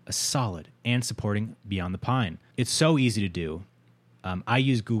yourself a solid and supporting Beyond the Pine. It's so easy to do. I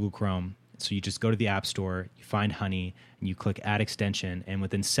use Google Chrome, so you just go to the App Store, you find Honey, and you click Add Extension, and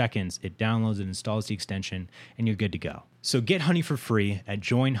within seconds, it downloads and installs the extension, and you're good to go. So get Honey for free at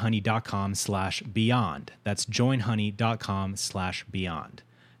joinhoney.com/beyond. That's joinhoney.com/beyond.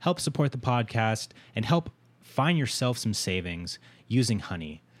 Help support the podcast and help find yourself some savings using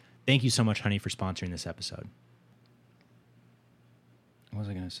Honey. Thank you so much, Honey, for sponsoring this episode. What was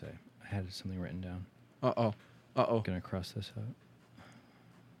I going to say? I had something written down. Uh-oh. I'm going to cross this out.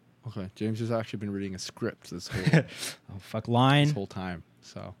 Okay, James has actually been reading a script this whole, Oh, fuck, line. this whole time.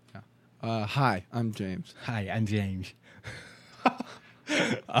 So, yeah. Hi, I'm James. Hi, I'm James.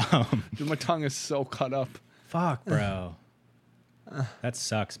 Dude, my tongue is so cut up. Fuck, bro. That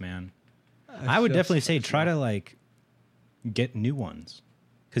sucks, man. I would definitely say try to, like, get new ones.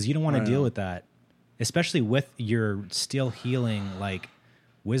 Because you don't want to deal with that. Especially with your still healing, like,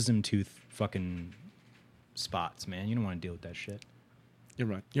 wisdom tooth fucking spots, man. You don't want to deal with that shit. You're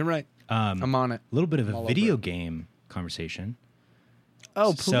right. You're right. I'm on it. A little bit of I'm a all video over it. game conversation.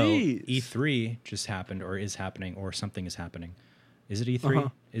 Oh, please. So E3 just happened or is happening or something is happening. Is it E3? Uh-huh.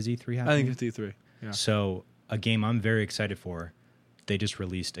 Is E3 happening? I think it's E3. Yeah. So a game I'm very excited for, they just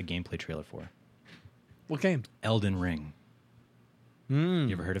released a gameplay trailer for. What game? Elden Ring. You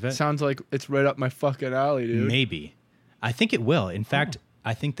ever heard of it? Sounds like it's right up my fucking alley, dude. Maybe. I think it will. In fact,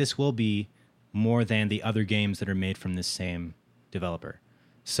 I think this will be more than the other games that are made from this same developer.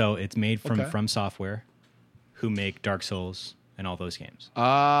 So it's made from Software, who make Dark Souls and all those games.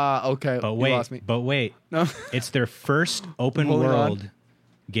 Ah, okay. But You lost me. wait. No. It's their first open Hold world on.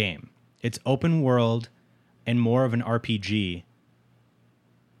 game. It's open world and more of an RPG.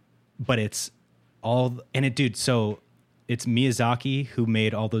 But it's all so it's Miyazaki who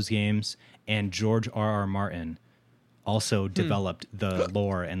made all those games, and George R.R. Martin also developed the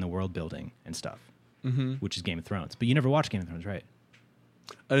lore and the world building and stuff, which is Game of Thrones. But you never watched Game of Thrones, right?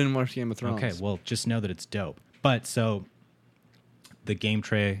 I didn't watch Game of Thrones. Okay, well, just know that it's dope. But so the game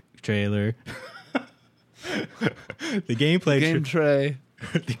trailer, the gameplay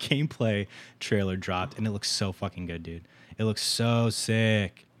the gameplay trailer dropped, and it looks so fucking good, dude. It looks so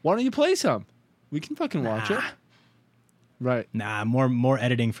sick. Why don't you play some? We can fucking watch it. Right. Nah, more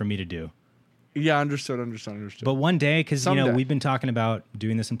editing for me to do. Yeah, understood. But one day, because Someday. we've been talking about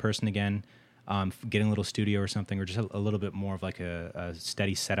doing this in person again, getting a little studio or something, or just a little bit more of like a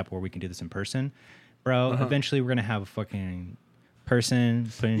steady setup where we can do this in person. Bro, eventually we're gonna have a fucking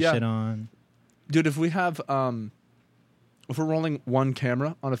person putting shit on. Dude, if we have if we're rolling one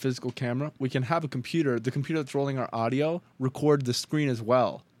camera on a physical camera, we can have the computer that's rolling our audio, record the screen as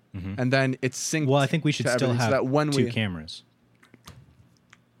well. And then it's synced. Well, I think we should to still everything, have so that when two cameras.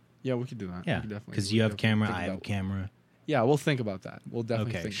 Yeah, we could do that. Yeah, because you have camera, I have camera. Yeah, we'll think about that. We'll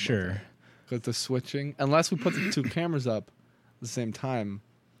definitely Okay, think sure. about that. Because the switching, unless we put the two cameras up at the same time,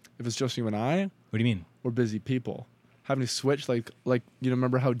 if it's just you and I, What do you mean? we're busy people. Having to switch, like you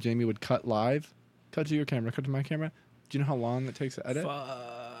remember how Jamie would cut live? Cut to your camera, cut to my camera. Do you know how long it takes to edit?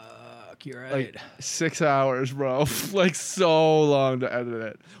 Fuck, you're right. Like 6 hours, bro. Like so long to edit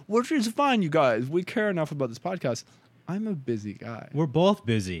it. Which is fine, you guys. We care enough about this podcast. I'm a busy guy. We're both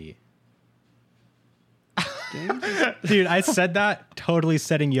busy. James, Dude, I said that totally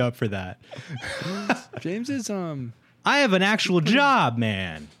setting you up for that. James is I have an actual job,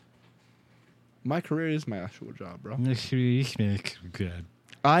 man. my career is my actual job, bro. Good.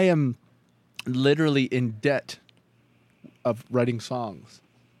 I am literally in debt of writing songs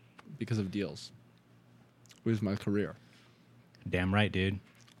because of deals. was my career. Damn right, dude.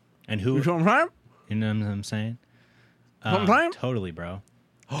 And who? You know what I'm saying? You know what I'm saying? Know what I'm saying? Totally, bro.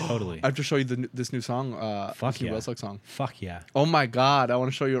 Totally. I have to show you this new song. Fuck this new yeah. Westlife song. Fuck yeah. Oh my god! I want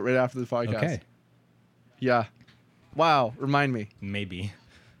to show you it right after this podcast. Okay. Yeah. Wow. Remind me. Maybe.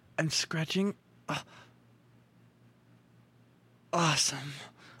 I'm scratching. Awesome.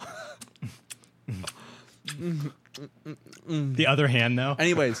 The other hand, though.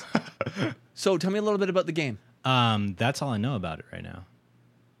 Anyways, so tell me a little bit about the game. That's all I know about it right now.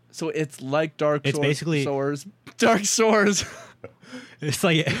 So it's like Dark It's Souls. basically- Dark Souls. It's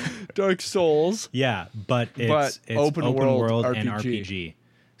like, Dark Souls. yeah, but it's open open world world and RPG. RPG.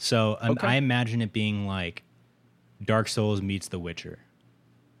 So Okay. I imagine it being like Dark Souls meets The Witcher.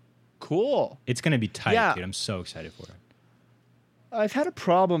 Cool. It's gonna be tight, Yeah. dude. I'm so excited for it. I've had a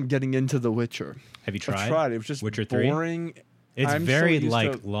problem getting into The Witcher. Have you tried? I've tried. It was just Witcher 3? boring. It's I'm so very used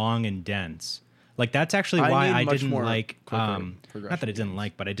like to- long and dense. Like that's actually I why need I much didn't more like. quicker Not progression that I didn't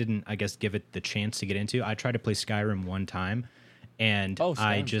like, but I didn't. I guess give it the chance to get into. I tried to play Skyrim one time, and Oh,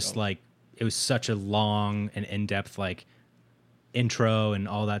 I Skyrim's just dope. like it was such a long and in depth like intro and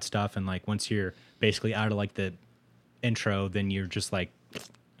all that stuff. And like once you're basically out of like the intro, then you're just like,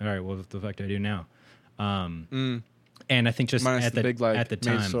 all right, what the fuck do I do now? And I think just Minus at the big like at the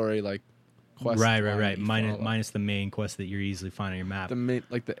main time, story like quest right. line that you follow. Minus the main quest that you're easily finding on your map. the main,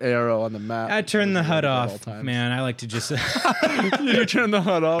 like the arrow on the map. I turn the HUD at all off, times. man. I like to just. You turn the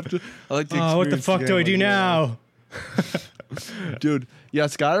HUD off. I like to Oh, what the experience fuck do I game do like now? that. Dude? Yeah,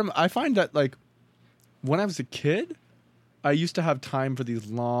 Skyrim. I find that like when I was a kid, I used to have time for these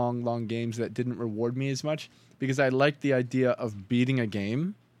long games that didn't reward me as much because I liked the idea of beating a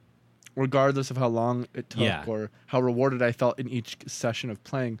game, regardless of how long it took Yeah. or how rewarded I felt in each session of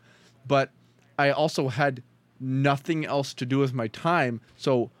playing. But I also had nothing else to do with my time.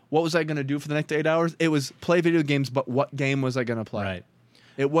 So what was I going to do for the next 8 hours? It was play video games, but what game was I going to play? Right.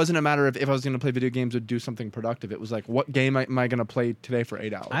 It wasn't a matter of if I was going to play video games or do something productive. It was like, what game am I going to play today for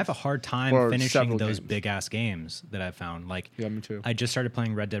 8 hours? I have a hard time Or finishing several those games. big ass games that I've found. Like, Yeah, me too. I just started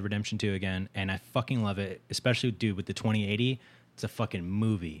playing Red Dead Redemption 2 again, and I fucking love it. Especially, dude, with the 2080, it's a fucking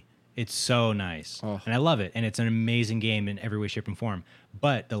movie. It's so nice, Oh. and I love it. And it's an amazing game in every way, shape, and form.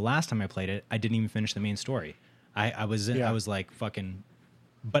 But the last time I played it, I didn't even finish the main story. I was like fucking.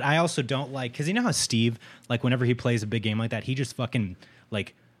 But I also don't like because you know how Steve, like whenever he plays a big game like that, he just fucking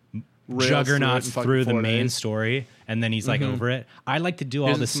like Rails juggernauts through it in through fucking the 4 main days. story, and then he's like over it. I like to do all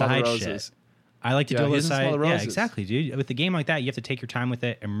He the doesn't smell the side roses. shit. I like to Yeah, do all he the doesn't smell side. the Yeah, roses. exactly, dude. With a game like that, you have to take your time with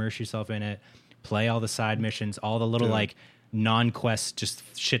it, immerse yourself in it, play all the side missions, all the little Dude. like non-quest just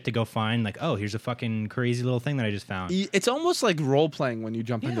shit to go find. Like, oh, here's a fucking crazy little thing that I just found. It's almost like role playing when you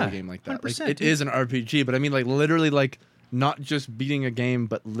jump into Yeah, a game like that. Like 100%, it dude. is an RPG, but I mean, like literally, like not just beating a game,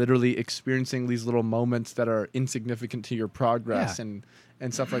 but literally experiencing these little moments that are insignificant to your progress Yeah.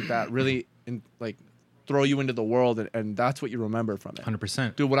 and stuff like that. Really, like throw you into the world, and that's what you remember from it.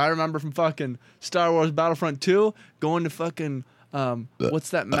 100%. Dude, what I remember from fucking Star Wars Battlefront 2, going to fucking what's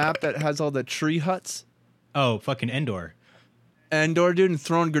that map that has all the tree huts? Oh, fucking Endor. Endor, dude, and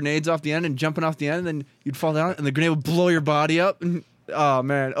throwing grenades off the end and jumping off the end, and then you'd fall down, and the grenade would blow your body up. And, oh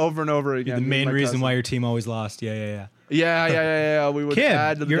man, over and over again. The Me and main my reason cousin. why your team always lost. Yeah. Yeah. We would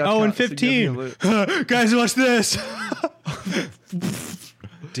add to Kid, the you're death 0 and count 15. significantly. Guys, watch this.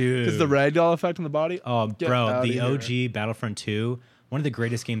 Dude. Is the ragdoll effect on the body? Oh, Get bro, outta the here. OG Battlefront 2, one of the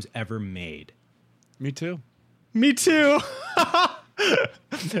greatest games ever made. Me too. Me too.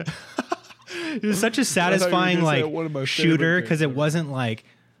 It was such a satisfying gonna say like one of my shooter favorite because it games. wasn't like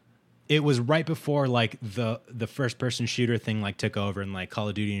it was right before like the first person shooter thing like took over and like Call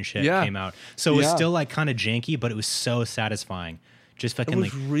of Duty and shit Yeah. came out. So it was Yeah. still like kind of janky, but it was so satisfying. Just It fucking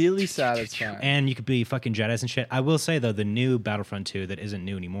was like really satisfying. and you could be fucking Jedis and shit. I will say though, the new Battlefront 2 that isn't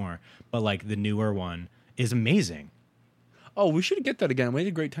new anymore, but like the newer one is amazing. Oh, we should get that again. We had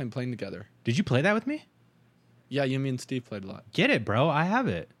a great time playing together. Did you play that with me? Yeah, you, me, and Steve played a lot. Get it, bro. I have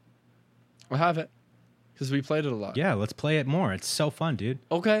it. I have it because we played it a lot. Yeah, let's play it more. It's so fun, dude.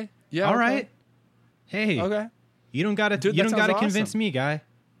 Okay. Yeah. All okay. right. Hey. Okay. You don't gotta. Dude, you that don't gotta sounds convince awesome. me, guy.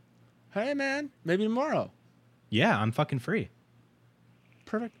 Hey, man. Maybe tomorrow. Yeah, I'm fucking free.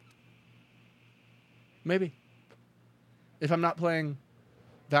 Perfect. Maybe. If I'm not playing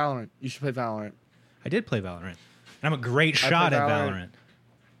Valorant, you should play Valorant. I did play Valorant, and I'm a great I shot play at Valorant. Valorant.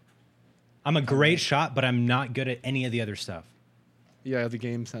 I'm a great shot, but I'm not good at any of the other stuff. Yeah, the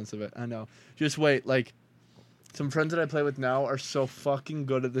game sense of it. I know. Just wait. Like, some friends that I play with now are so fucking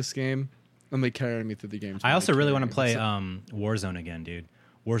good at this game, and they carry me through the games. I also really want to play So- Warzone again, dude.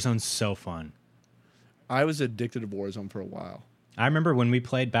 Warzone's so fun. I was addicted to Warzone for a while. I remember when we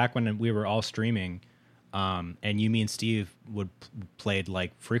played back when we were all streaming. and you, me, and Steve played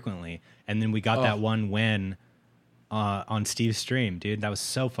like frequently, and then we got that one win on Steve's stream, dude. That was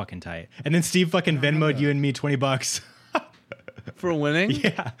so fucking tight. And then Steve fucking Venmo'd you and me $20 for winning.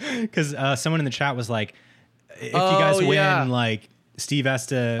 Yeah, because someone in the chat was like, if you guys win, like Steve has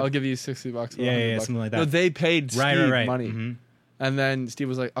to. I'll give you $60. Or yeah, $100. something like that. No, they paid Steve right. money, Mm-hmm. and then Steve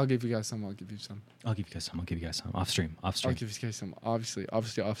was like, "I'll give you guys some. I'll give you some. I'll give you guys some off stream. I'll give you guys some. Obviously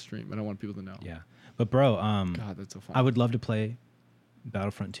off stream. I don't want people to know. Yeah, but bro, God, that's so fun. I would love to play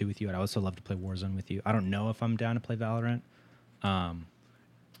Battlefront 2 with you. I'd also love to play Warzone with you. I don't know if I'm down to play Valorant.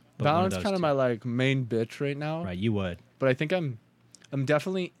 Valorant's kind of my like main bitch right now. Right, you would. But I think I'm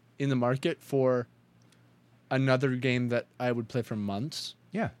definitely in the market for another game that I would play for months.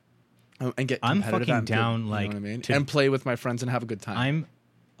 Yeah. And get I'm competitive fucking at. down, You know like, what I mean? to- And play with my friends and have a good time.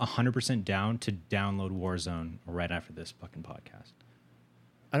 I'm 100% down to download Warzone right after this fucking podcast.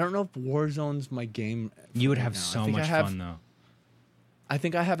 I don't know if Warzone's my game. You would right have now. so I think much I have- fun though. I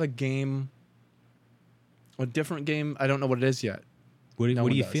think I have a different game. I don't know what it is yet. What No are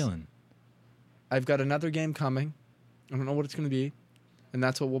one you does. feeling? I've got another game coming. I don't know what it's going to be, and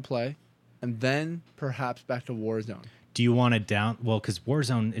that's what we'll play. And then perhaps back to Warzone. Do you want to because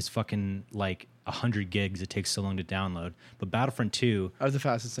Warzone is fucking like 100 gigs. It takes so long to download. But Battlefront 2, I have the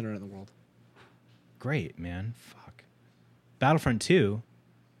fastest internet in the world. great, man. Fuck. Battlefront 2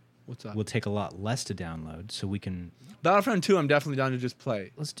 What's up? will take a lot less to download, so we can. Battlefront 2, I'm definitely down to just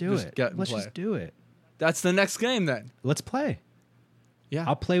play. Let's do Just it. get and Let's play. just do it. That's the next game then. Let's play. Yeah.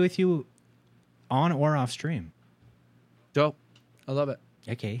 I'll play with you on or off stream. Dope. I love it.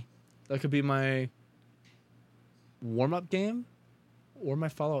 Okay. That could be my warm-up game or my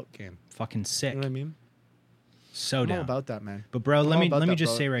follow-up game. Fucking sick. You know what I mean? So I'm down. all about that, man. But bro, I'm let all me about that,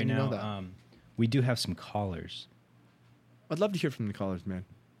 just bro, say right and you know now, that. we do have some callers. I'd love to hear from the callers, man.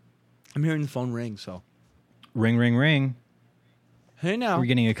 I'm hearing the phone ring, so. Ring, ring, ring. Hey now. We're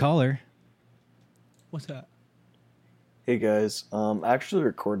getting a caller. What's that? Hey guys, I actually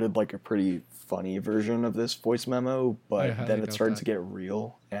recorded like a pretty funny version of this voice memo, but I highly then it doubt started that. to get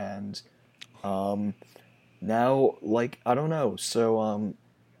real, and now like I don't know. So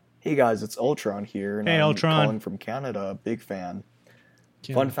hey guys, it's Ultron here, and Hey, I'm Ultron. calling from Canada. Big fan.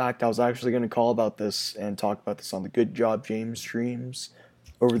 Fun fact: I was actually going to call about this and talk about this on the Good Job James streams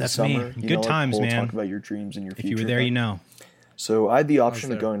over That's the me. summer. Good like, times, we'll man. Talk about your dreams and your If future. you were there, thing. you know. So I had the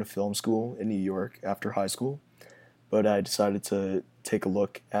option of there. going to film school in New York after high school, but I decided to take a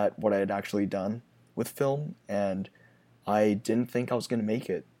look at what I had actually done with film, and I didn't think I was going to make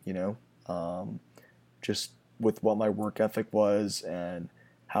it, just with what my work ethic was and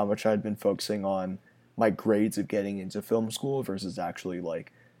how much I'd been focusing on my grades of getting into film school versus actually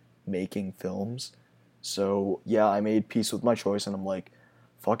like making films. So yeah, I made peace with my choice, and I'm like,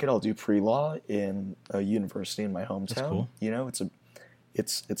 fuck it, I'll do pre-law in a university in my hometown. That's cool.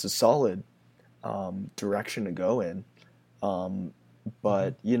 It's a solid direction to go in.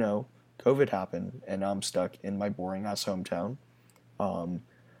 But COVID happened, and I'm stuck in my boring ass hometown,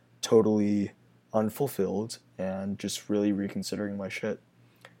 totally unfulfilled, and just really reconsidering my shit.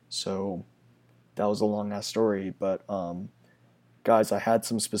 So that was a long ass story, but guys, I had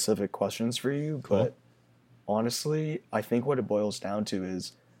some specific questions for you, Cool. but honestly, I think what it boils down to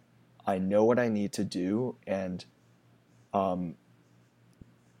is I know what I need to do, and I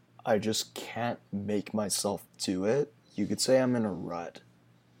just can't make myself do it. You could say I'm in a rut,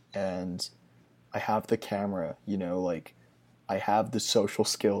 and I have the camera, like I have the social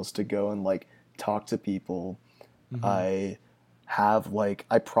skills to go and like talk to people. Mm-hmm. I have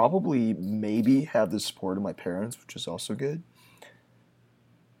I probably maybe have the support of my parents, which is also good.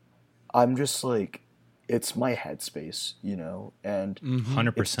 I'm just like, it's my headspace, and Mm-hmm.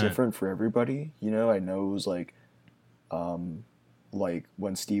 100%. it's different for everybody. I know it was like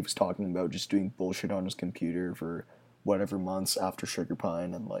when Steve was talking about just doing bullshit on his computer for whatever months after Sugar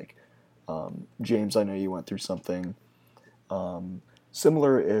Pine, and James, I know you went through something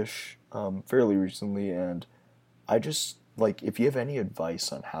similar-ish fairly recently, and I just if you have any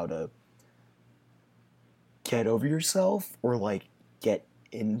advice on how to get over yourself or get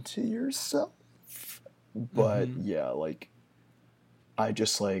into yourself, but yeah, I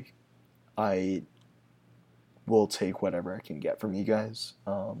just I will take whatever I can get from you guys.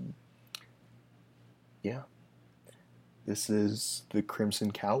 Yeah, this is the Crimson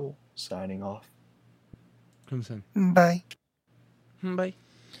Cowl signing off. Crimson. Bye. Bye.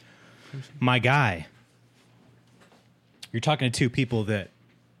 My guy. You're talking to two people that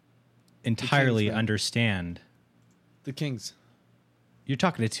entirely man. understand. The Kings. You're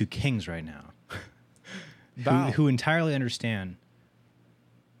talking to two kings right now Bow. who entirely understand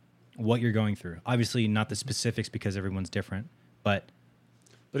what you're going through. Obviously, not the specifics because everyone's different, but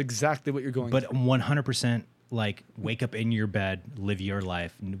exactly what you're going but through. 100% like wake up in your bed, live your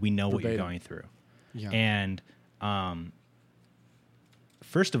life. We know what you're Verbatim. going through. Yeah. And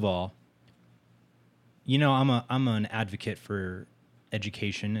first of all, you know, I'm an advocate for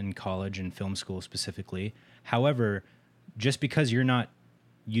education in college and film school specifically. However, just because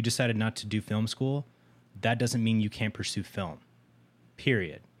you decided not to do film school, that doesn't mean you can't pursue film.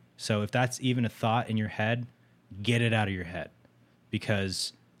 Period. So if that's even a thought in your head, get it out of your head.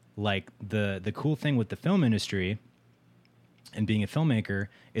 Because like the cool thing with the film industry and being a filmmaker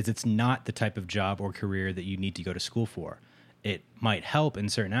is it's not the type of job or career that you need to go to school for. It might help in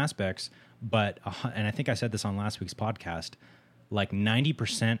certain aspects, but, and I think I said this on last week's podcast, like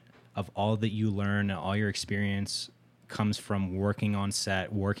 90% of all that you learn, all your experience comes from working on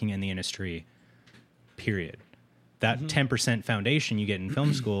set, working in the industry, period. That 10% foundation you get in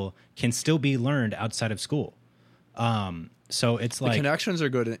film school can still be learned outside of school. So it's The like... connections are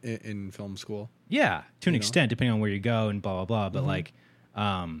good in film school. Yeah, to an extent, depending on where you go and blah, blah, blah. But like,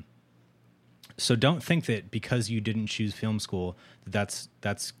 so don't think that because you didn't choose film school, that's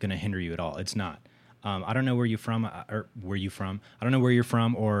going to hinder you at all. It's not. I don't know where you're from, I don't know where you're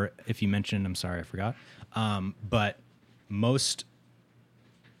from, or if you mentioned, I'm sorry, I forgot. But most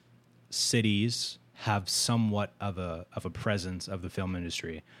cities have somewhat of a presence of the film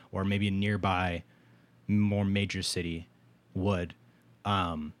industry, or maybe a nearby more major city would.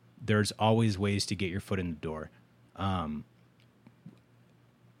 There's always ways to get your foot in the door.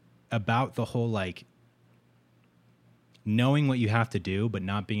 About the whole, like, knowing what you have to do but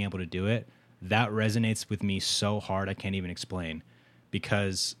not being able to do it, that resonates with me so hard I can't even explain.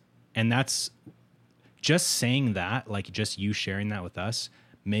 Because, and that's just saying that, like just you sharing that with us,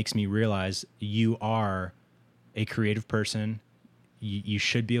 makes me realize you are a creative person. You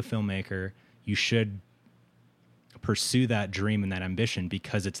should be a filmmaker. You should pursue that dream and that ambition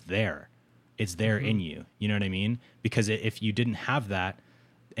because it's there. It's there in you. You know what I mean? Because if you didn't have that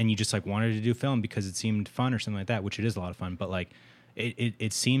and you just like wanted to do film because it seemed fun or something like that, which it is a lot of fun, but like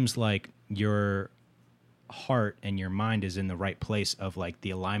it seems like your heart and your mind is in the right place of like the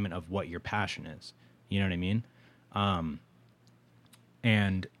alignment of what your passion is. You know what I mean?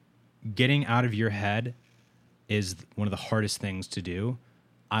 And getting out of your head is one of the hardest things to do.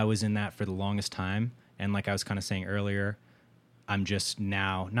 I was in that for the longest time. And like I was kind of saying earlier, I'm just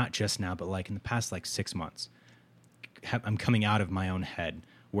now, not just now, but like in the past like 6 months, I'm coming out of my own head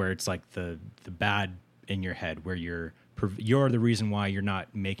where it's like the bad in your head where you're the reason why you're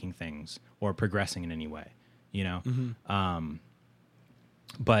not making things or progressing in any way, you know?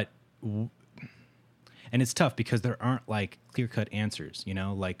 And it's tough because there aren't like clear-cut answers, you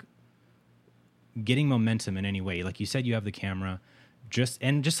know, like getting momentum in any way. Like you said, you have the camera, just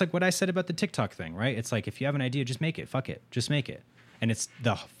like what I said about the TikTok thing, right? It's like, if you have an idea, just make it, fuck it, just make it. And it's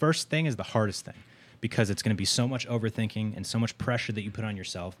the first thing is the hardest thing because it's going to be so much overthinking and so much pressure that you put on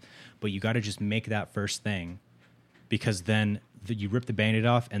yourself, but you got to just make that first thing because then you rip the Band-Aid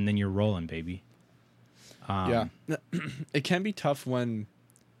off and then you're rolling, baby. Yeah. It can be tough when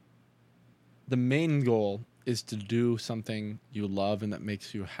the main goal is to do something you love and that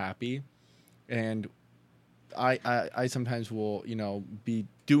makes you happy. And I sometimes will, you know, be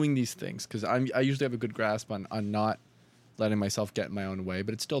doing these things because I usually have a good grasp on not letting myself get in my own way,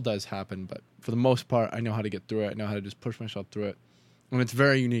 but it still does happen. But for the most part, I know how to get through it. I know how to just push myself through it. And it's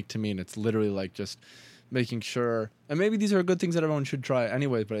very unique to me. And it's literally like just making sure, and maybe these are good things that everyone should try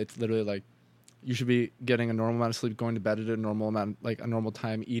anyway, but it's literally like you should be getting a normal amount of sleep, going to bed at a normal amount, like a normal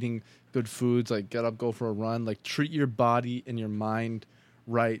time, eating good foods, like get up, go for a run, like treat your body and your mind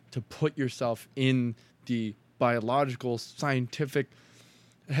right to put yourself in the biological, scientific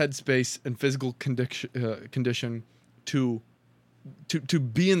headspace and physical condition to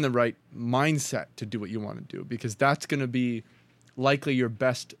be in the right mindset to do what you want to do, because that's going to be likely your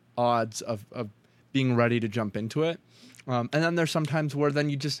best odds of being ready to jump into it. And then there's some times where then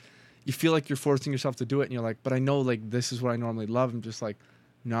you feel like you're forcing yourself to do it and you're like, but I know like this is what I normally love. I'm just like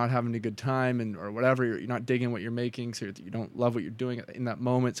not having a good time or whatever. You're not digging what you're making, so you don't love what you're doing in that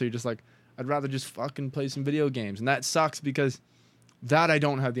moment. So you're just like, I'd rather just fucking play some video games. And that sucks because that I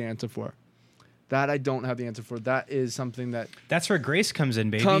don't have the answer for. That is something that's where grace comes in,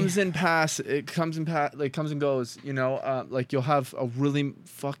 baby. It comes and goes, you know, like you'll have a really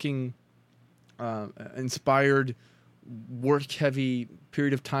fucking inspired, work heavy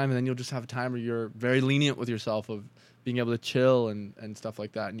period of time, and then you'll just have a time where you're very lenient with yourself of being able to chill and stuff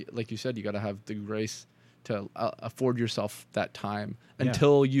like that. And like you said, you got to have the grace to afford yourself that time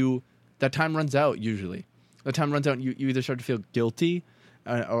until that time runs out. Usually the time runs out and you either start to feel guilty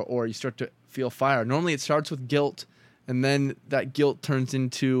or you start to feel fire. Normally it starts with guilt, and then that guilt turns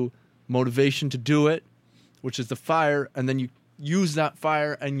into motivation to do it, which is the fire, and then you use that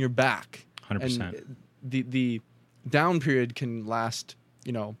fire and you're back. 100%. And the down period can last,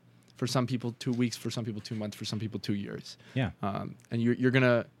 for some people 2 weeks, for some people 2 months, for some people 2 years. Yeah. And you're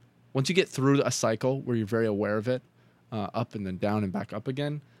gonna, once you get through a cycle where you're very aware of it, up and then down and back up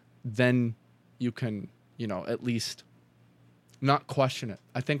again, then you can, at least not question it.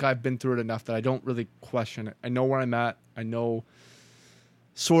 I think I've been through it enough that I don't really question it. I know where I'm at. I know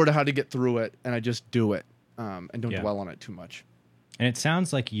sort of how to get through it, and I just do it, and don't dwell on it too much. And it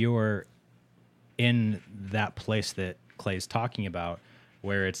sounds like you're in that place that Clay's talking about,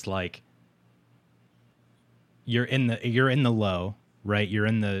 where it's like you're in the low, right? You're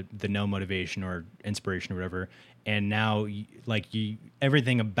in the no motivation or inspiration or whatever, and now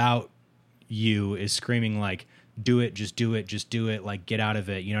everything about you is screaming like, do it, just do it, just do it, like get out of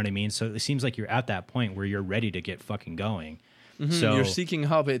it. You know what I mean? So it seems like you're at that point where you're ready to get fucking going. Mm-hmm. So you're seeking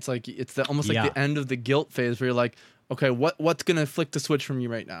help. It's like almost like the end of the guilt phase where you're like, okay, what's gonna flick the switch from you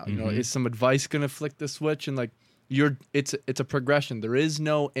right now? Is some advice gonna flick the switch? And like it's a progression. There is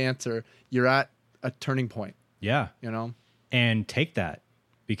no answer. You're at a turning point. Yeah. And take that,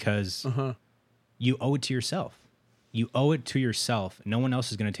 because you owe it to yourself. You owe it to yourself. No one else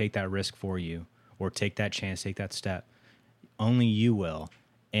is going to take that risk for you or take that chance, take that step. Only you will.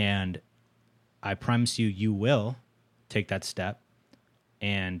 And I promise you, you will take that step,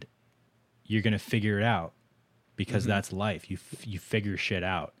 and you're going to figure it out, because that's life. You figure shit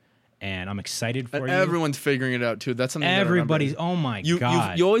out. And I'm excited for you. Everyone's figuring it out too. That's something everybody's. Oh my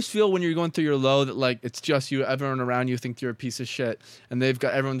God! You always feel when you're going through your low that like it's just you. Everyone around you think you're a piece of shit, and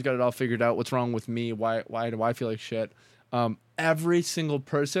everyone's got it all figured out. What's wrong with me? Why do I feel like shit? Every single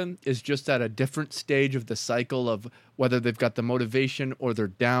person is just at a different stage of the cycle of whether they've got the motivation, or they're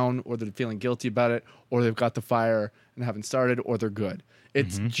down, or they're feeling guilty about it, or they've got the fire and haven't started, or they're good.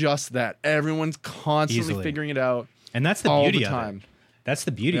 It's just that everyone's constantly figuring it out, and that's the beauty of it. That's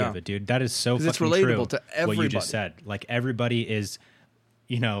the beauty of it, dude. That is so fucking it's relatable true, to everybody. What you just said. Like, everybody is,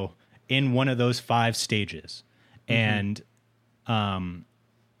 in one of those 5 stages. And,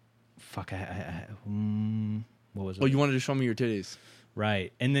 fuck, what was it? Oh, you wanted to show me your titties.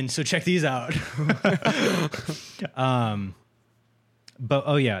 Right. And then, so check these out. But,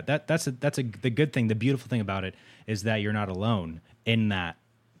 oh yeah, the good thing, the beautiful thing about it is that you're not alone in that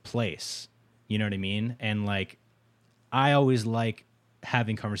place. You know what I mean? And, like, I always like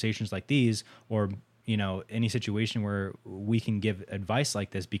having conversations like these, or any situation where we can give advice like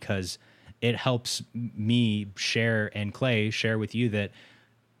this, because it helps me share, and Clay share with you, that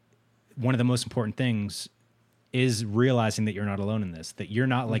one of the most important things is realizing that you're not alone in this, that you're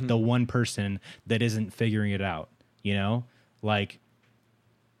not like the one person that isn't figuring it out. Like,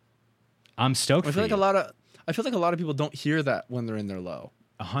 I'm stoked. I feel like a lot of people don't hear that when they're in their low.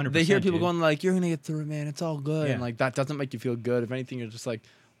 100%. They hear people going like, "You're gonna get through it, man. It's all good," and like that doesn't make you feel good. If anything, you're just like,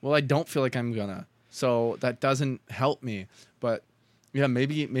 "Well, I don't feel like I'm gonna," so that doesn't help me. But yeah,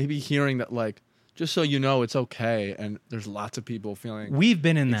 maybe hearing that, like, just so you know, it's okay, and there's lots of people feeling. We've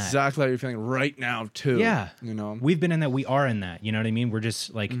been in that exactly how you're feeling right now too. Yeah, we've been in that. We are in that. You know what I mean? We're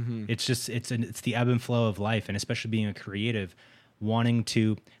just like, it's the ebb and flow of life, and especially being a creative,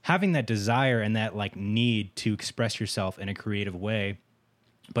 having that desire and that like need to express yourself in a creative way,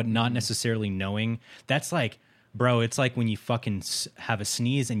 but not necessarily knowing. That's like, bro, it's like when you fucking have a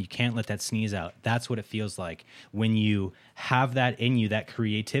sneeze and you can't let that sneeze out. That's what it feels like when you have that in you, that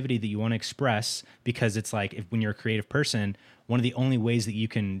creativity that you want to express, because it's like, when you're a creative person, one of the only ways that you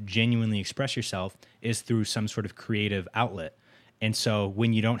can genuinely express yourself is through some sort of creative outlet. And so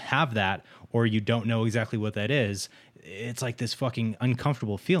when you don't have that, or you don't know exactly what that is, it's like this fucking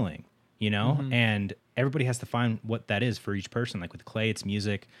uncomfortable feeling, and everybody has to find what that is for each person. Like with Clay, it's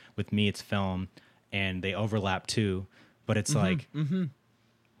music. With me, it's film, and they overlap too. But it's like, and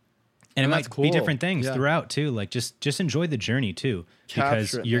it might be different things throughout too. Like just enjoy the journey too,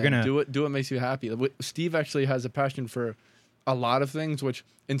 because you're gonna do what makes you happy. Steve actually has a passion for a lot of things, which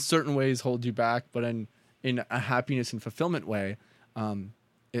in certain ways hold you back, but in a happiness and fulfillment way,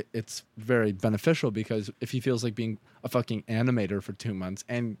 it's very beneficial, because if he feels like being a fucking animator for 2 months,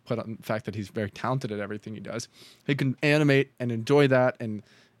 and put on the fact that he's very talented at everything he does, he can animate and enjoy that and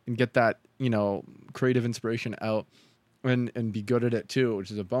get that, creative inspiration out and be good at it too,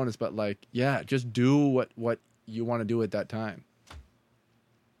 which is a bonus. But like, yeah, just do what you want to do at that time.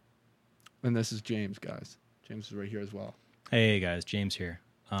 And this is James, guys. James is right here as well. Hey guys, James here.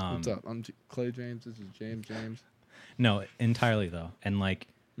 What's up? I'm Clay James. This is James. No, entirely though. And like,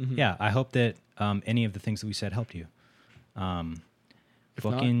 yeah, I hope that any of the things that we said helped you.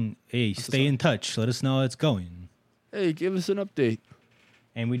 If not, fucking, hey, stay in touch. Let us know how it's going. hey, give us an update.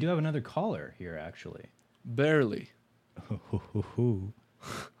 And we do have another caller here, actually. Barely.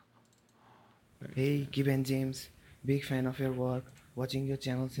 Hey, Kib and James, big fan of your work, watching your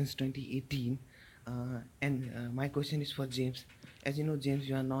channel since 2018. My question is for James. As you know, James,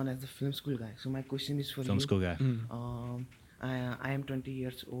 you are known as the film school guy. So my question is for Film you. school guy. I am 20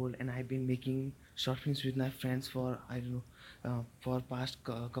 years old and I've been making short films with my friends for for past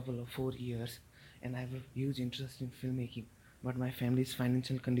couple of 4 years, and I have a huge interest in filmmaking. But my family's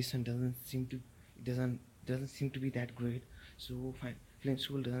financial condition doesn't seem to be that great. So film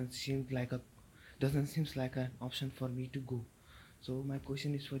school doesn't seem like an option for me to go. So my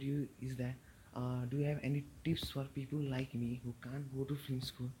question is for you is that do you have any tips for people like me who can't go to film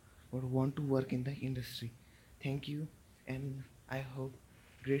school but want to work in the industry? Thank you, and I hope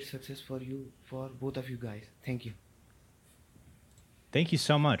great success for both of you guys. Thank you. Thank you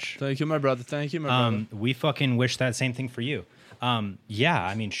so much. Thank you, my brother. Thank you, my brother. We fucking wish that same thing for you. Yeah,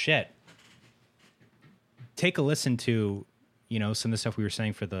 I mean, shit. Take a listen to, some of the stuff we were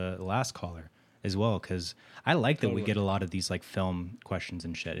saying for the last caller as well, because I like that we get a lot of these like film questions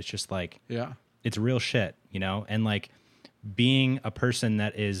and shit. It's just like, Yeah. it's real shit, and like being a person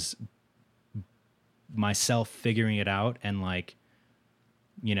that is myself figuring it out and like,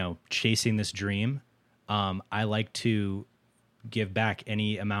 chasing this dream. I like to give back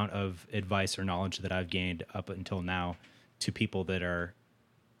any amount of advice or knowledge that I've gained up until now to people that are,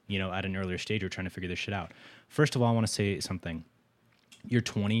 at an earlier stage or trying to figure this shit out. First of all, I want to say something. You're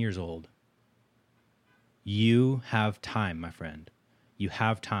 20 years old. You have time, my friend. You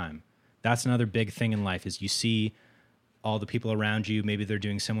have time. That's another big thing in life is you see all the people around you, maybe they're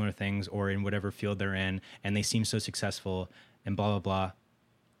doing similar things or in whatever field they're in, and they seem so successful and blah, blah, blah.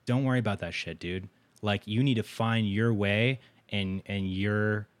 Don't worry about that shit, dude. Like, you need to find your way and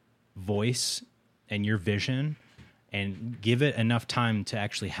your voice and your vision and give it enough time to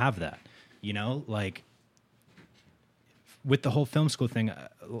actually have that. Like with the whole film school thing,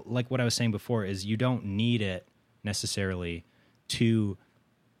 like what I was saying before, is you don't need it necessarily to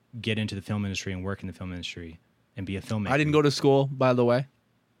get into the film industry and work in the film industry and be a filmmaker. I didn't go to school, by the way.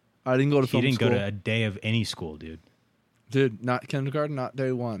 I didn't go to film school. You didn't school. go to a day of any school, dude. Dude, not kindergarten, not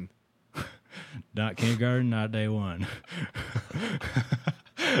day one. Not kindergarten, not day one.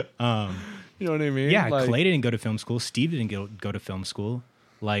 You know what I mean? Yeah, like, Clay didn't go to film school. Steve didn't go to film school.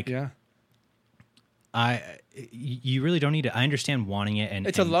 Like, yeah. You really don't need it. I understand wanting it, and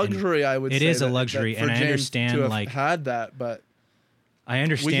it's a luxury. I would say it is a luxury, for and I James understand to have like had that, but I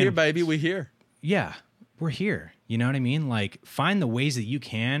understand. We here, baby. We here. Yeah, we're here. You know what I mean? Like, find the ways that you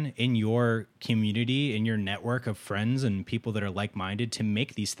can in your community, in your network of friends and people that are like-minded to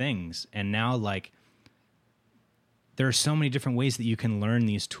make these things. And now, like, there are so many different ways that you can learn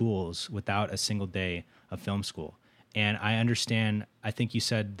these tools without a single day of film school. And I understand. I think you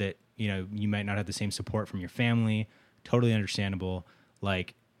said that you might not have the same support from your family. Totally understandable.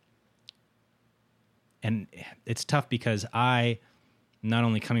 Like, and it's tough because I, not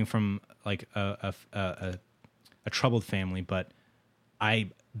only coming from like a troubled family, but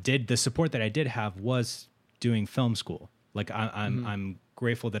the support that I did have was doing film school. Like I'm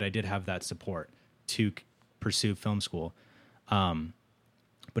grateful that I did have that support to pursue film school.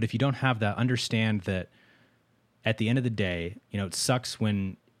 But if you don't have that, understand that at the end of the day, it sucks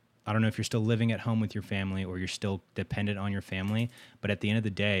when, I don't know if you're still living at home with your family or you're still dependent on your family, but at the end of the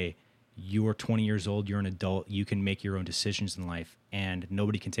day, you're 20 years old, you're an adult, you can make your own decisions in life, and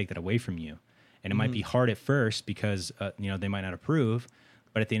nobody can take that away from you. And it might be hard at first because they might not approve,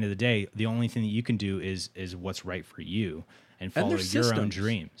 but at the end of the day, the only thing that you can do is what's right for you and follow your own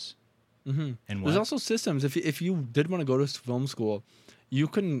dreams. Mm-hmm. And there's also systems. If you did want to go to film school, you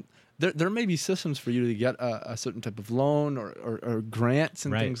can. There may be systems for you to get a certain type of loan or grants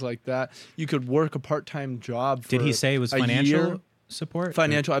and things like that. You could work a part-time job. Did he say it was financial support?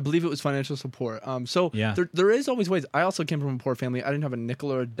 Financial. I believe it was financial support. There is always ways. I also came from a poor family. I didn't have a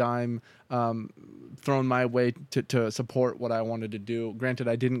nickel or a dime thrown my way to support what I wanted to do. Granted,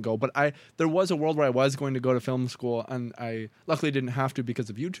 I didn't go, but there was a world where I was going to go to film school, and I luckily didn't have to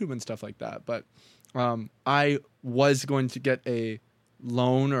because of YouTube and stuff like that. But I was going to get a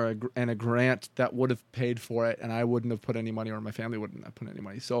loan and a grant that would have paid for it, and I wouldn't have put any money, or my family wouldn't have put any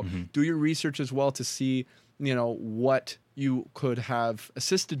money. So do your research as well to see what you could have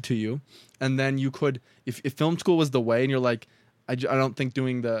assisted to you, and then you could, if film school was the way and you're like, I don't think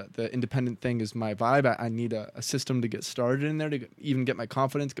doing the independent thing is my vibe, I need a system to get started in there to even get my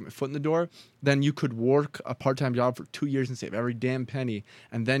confidence, get my foot in the door, then you could work a part-time job for 2 years and save every damn penny,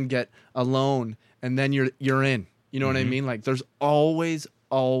 and then get a loan, and then you're in. You know what I mean? Like there's always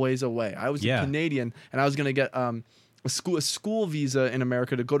a way. I was a Yeah. Canadian, and I was gonna get a school visa in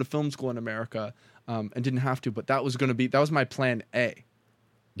America to go to film school in America, and didn't have to. But that was my plan A.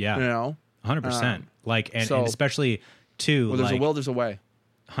 Yeah. You know, 100%. Like, and so- especially too, well, there's like, a will, there's a way.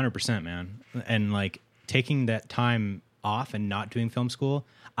 100%, man. And like taking that time off and not doing film school.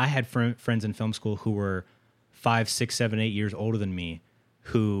 I had friends in film school who were 5, 6, 7, 8 years older than me,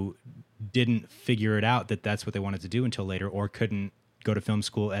 who didn't figure it out that that's what they wanted to do until later, or couldn't go to film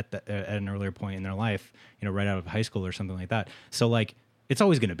school at an earlier point in their life, you know, right out of high school or something like that. So like, it's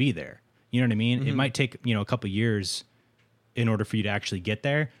always going to be there. You know what I mean? It might take, you know, a couple years in order for you to actually get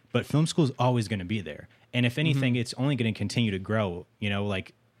there, but film school is always going to be there. And if anything, it's only going to continue to grow, you know,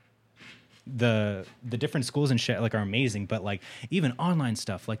 like the different schools and shit like are amazing, but like even online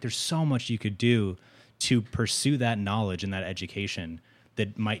stuff, like there's so much you could do to pursue that knowledge and that education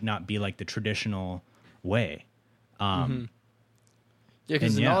that might not be like the traditional way. Yeah, because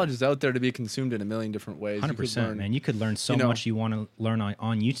And the yeah. knowledge is out there to be consumed in a million different ways. You could 100%, learn- man. You could learn so you know- much you want to learn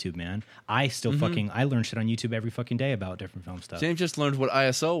on YouTube, man. I still I learn shit on YouTube every fucking day about different film stuff. James just learned what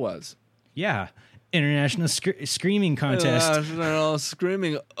ISO was. Yeah. International Screaming Contest.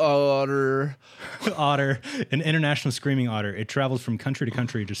 Screaming otter. Otter. An international screaming otter. It travels from country to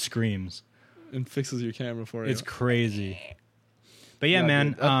country, just screams. And fixes your camera for you. It's crazy. But yeah, Yeah, man,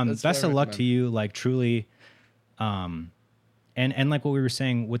 dude, that's best what I of luck to recommend. you. Like truly, and like what we were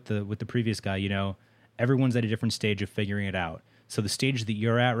saying with the previous guy, you know, everyone's at a different stage of figuring it out. So the stage that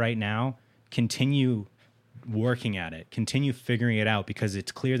you're at right now, continue working at it, continue figuring it out, because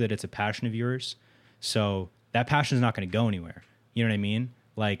it's clear that it's a passion of yours. So that passion is not going to go anywhere. You know what I mean?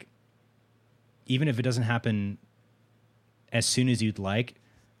 Like, even if it doesn't happen as soon as you'd like,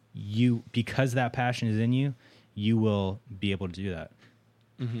 because that passion is in you, you will be able to do that.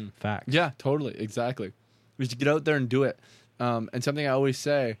 Fact. Yeah, totally. Exactly. We should get out there and do it. And something I always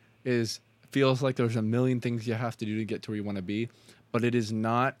say is, feels like there's a million things you have to do to get to where you want to be, but it is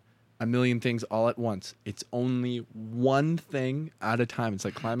not a million things all at once. It's only one thing at a time. It's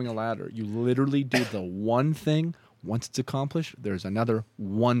like climbing a ladder. You literally do the one thing. Once it's accomplished, there's another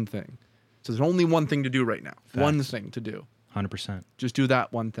one thing. So there's only one thing to do right now. One thing to do. 100%. Just do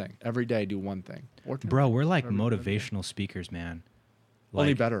that one thing. Every day, do one thing. Or 10 Bro, things, we're like whatever you wanna do. motivational speakers, man.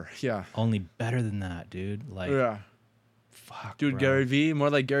 Only Like, better. Yeah. Only better than that, dude. Like, Yeah. fuck, Dude, bro. Gary V, more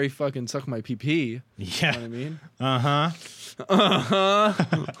like Gary fucking suck my PP. You know what I Yeah. mean?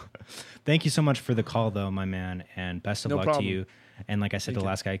 Thank you so much for the call, though, my man, and best of No luck problem. to you. And like I said, Thank the you.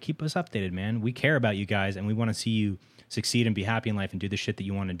 last guy, keep us updated, man. We care about you guys, and we want to see you succeed and be happy in life and do the shit that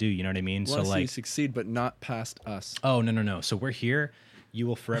you want to do. You know what I mean? Want So to see you like, succeed, but not past us. oh no. So we're here. You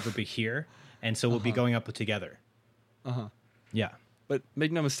will forever be here, and so we'll be going up together. Yeah. But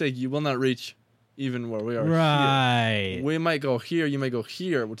make no mistake, you will not reach even where we are Right. here. We might go here, you might go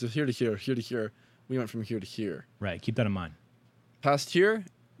here, which is here to here, here to here. We went from here to here. Right. Keep that in mind. Past here,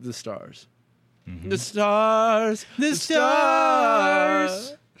 the stars. The stars. The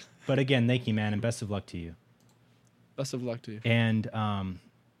stars. But again, thank you, man, and best of luck to you. Best of luck to you. And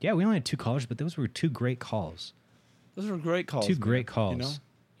yeah, we only had 2 callers, but those were 2 great calls. Those were great calls. 2 man. great calls.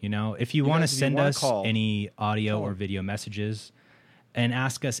 You know? If you You want to guys, if you send wanna us call, any audio call. or video messages and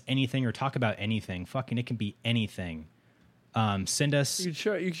ask us anything or talk about anything, fucking it can be anything. Send us. You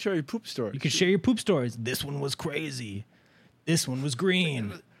can share your poop story. You can share your poop stories. This one was crazy. This one was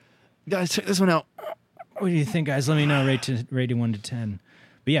green. Guys, check this one out. What do you think, guys? Let me know. Rate 1 to 10.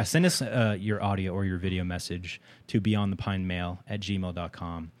 But yeah, send us your audio or your video message to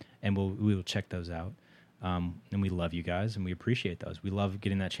beyondthepinemail@gmail.com, and we will check those out. And we love you guys, and we appreciate those. We love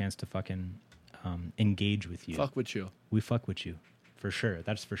getting that chance to fucking engage with you. Fuck with you. We fuck with you, for sure.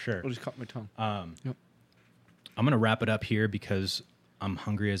 That's for sure. I just caught my tongue. Yep. I'm gonna wrap it up here because I'm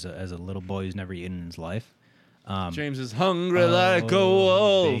hungry as a little boy who's never eaten in his life. James is hungry like a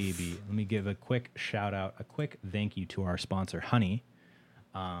wolf. Baby. Let me give a quick shout out, a quick thank you to our sponsor, Honey.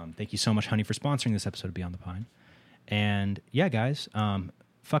 Thank you so much, Honey, for sponsoring this episode of Beyond the Pine. And yeah, guys,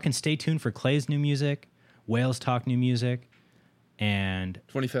 fucking stay tuned for Clay's new music, Whales Talk new music, and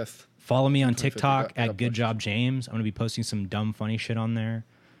 25th. follow me on 25th, TikTok got at Good Job James. I'm gonna be posting some dumb, funny shit on there.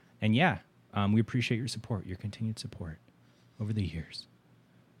 And yeah, we appreciate your support, your continued support over the years.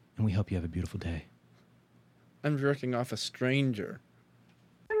 And we hope you have a beautiful day. I'm jerking off a stranger.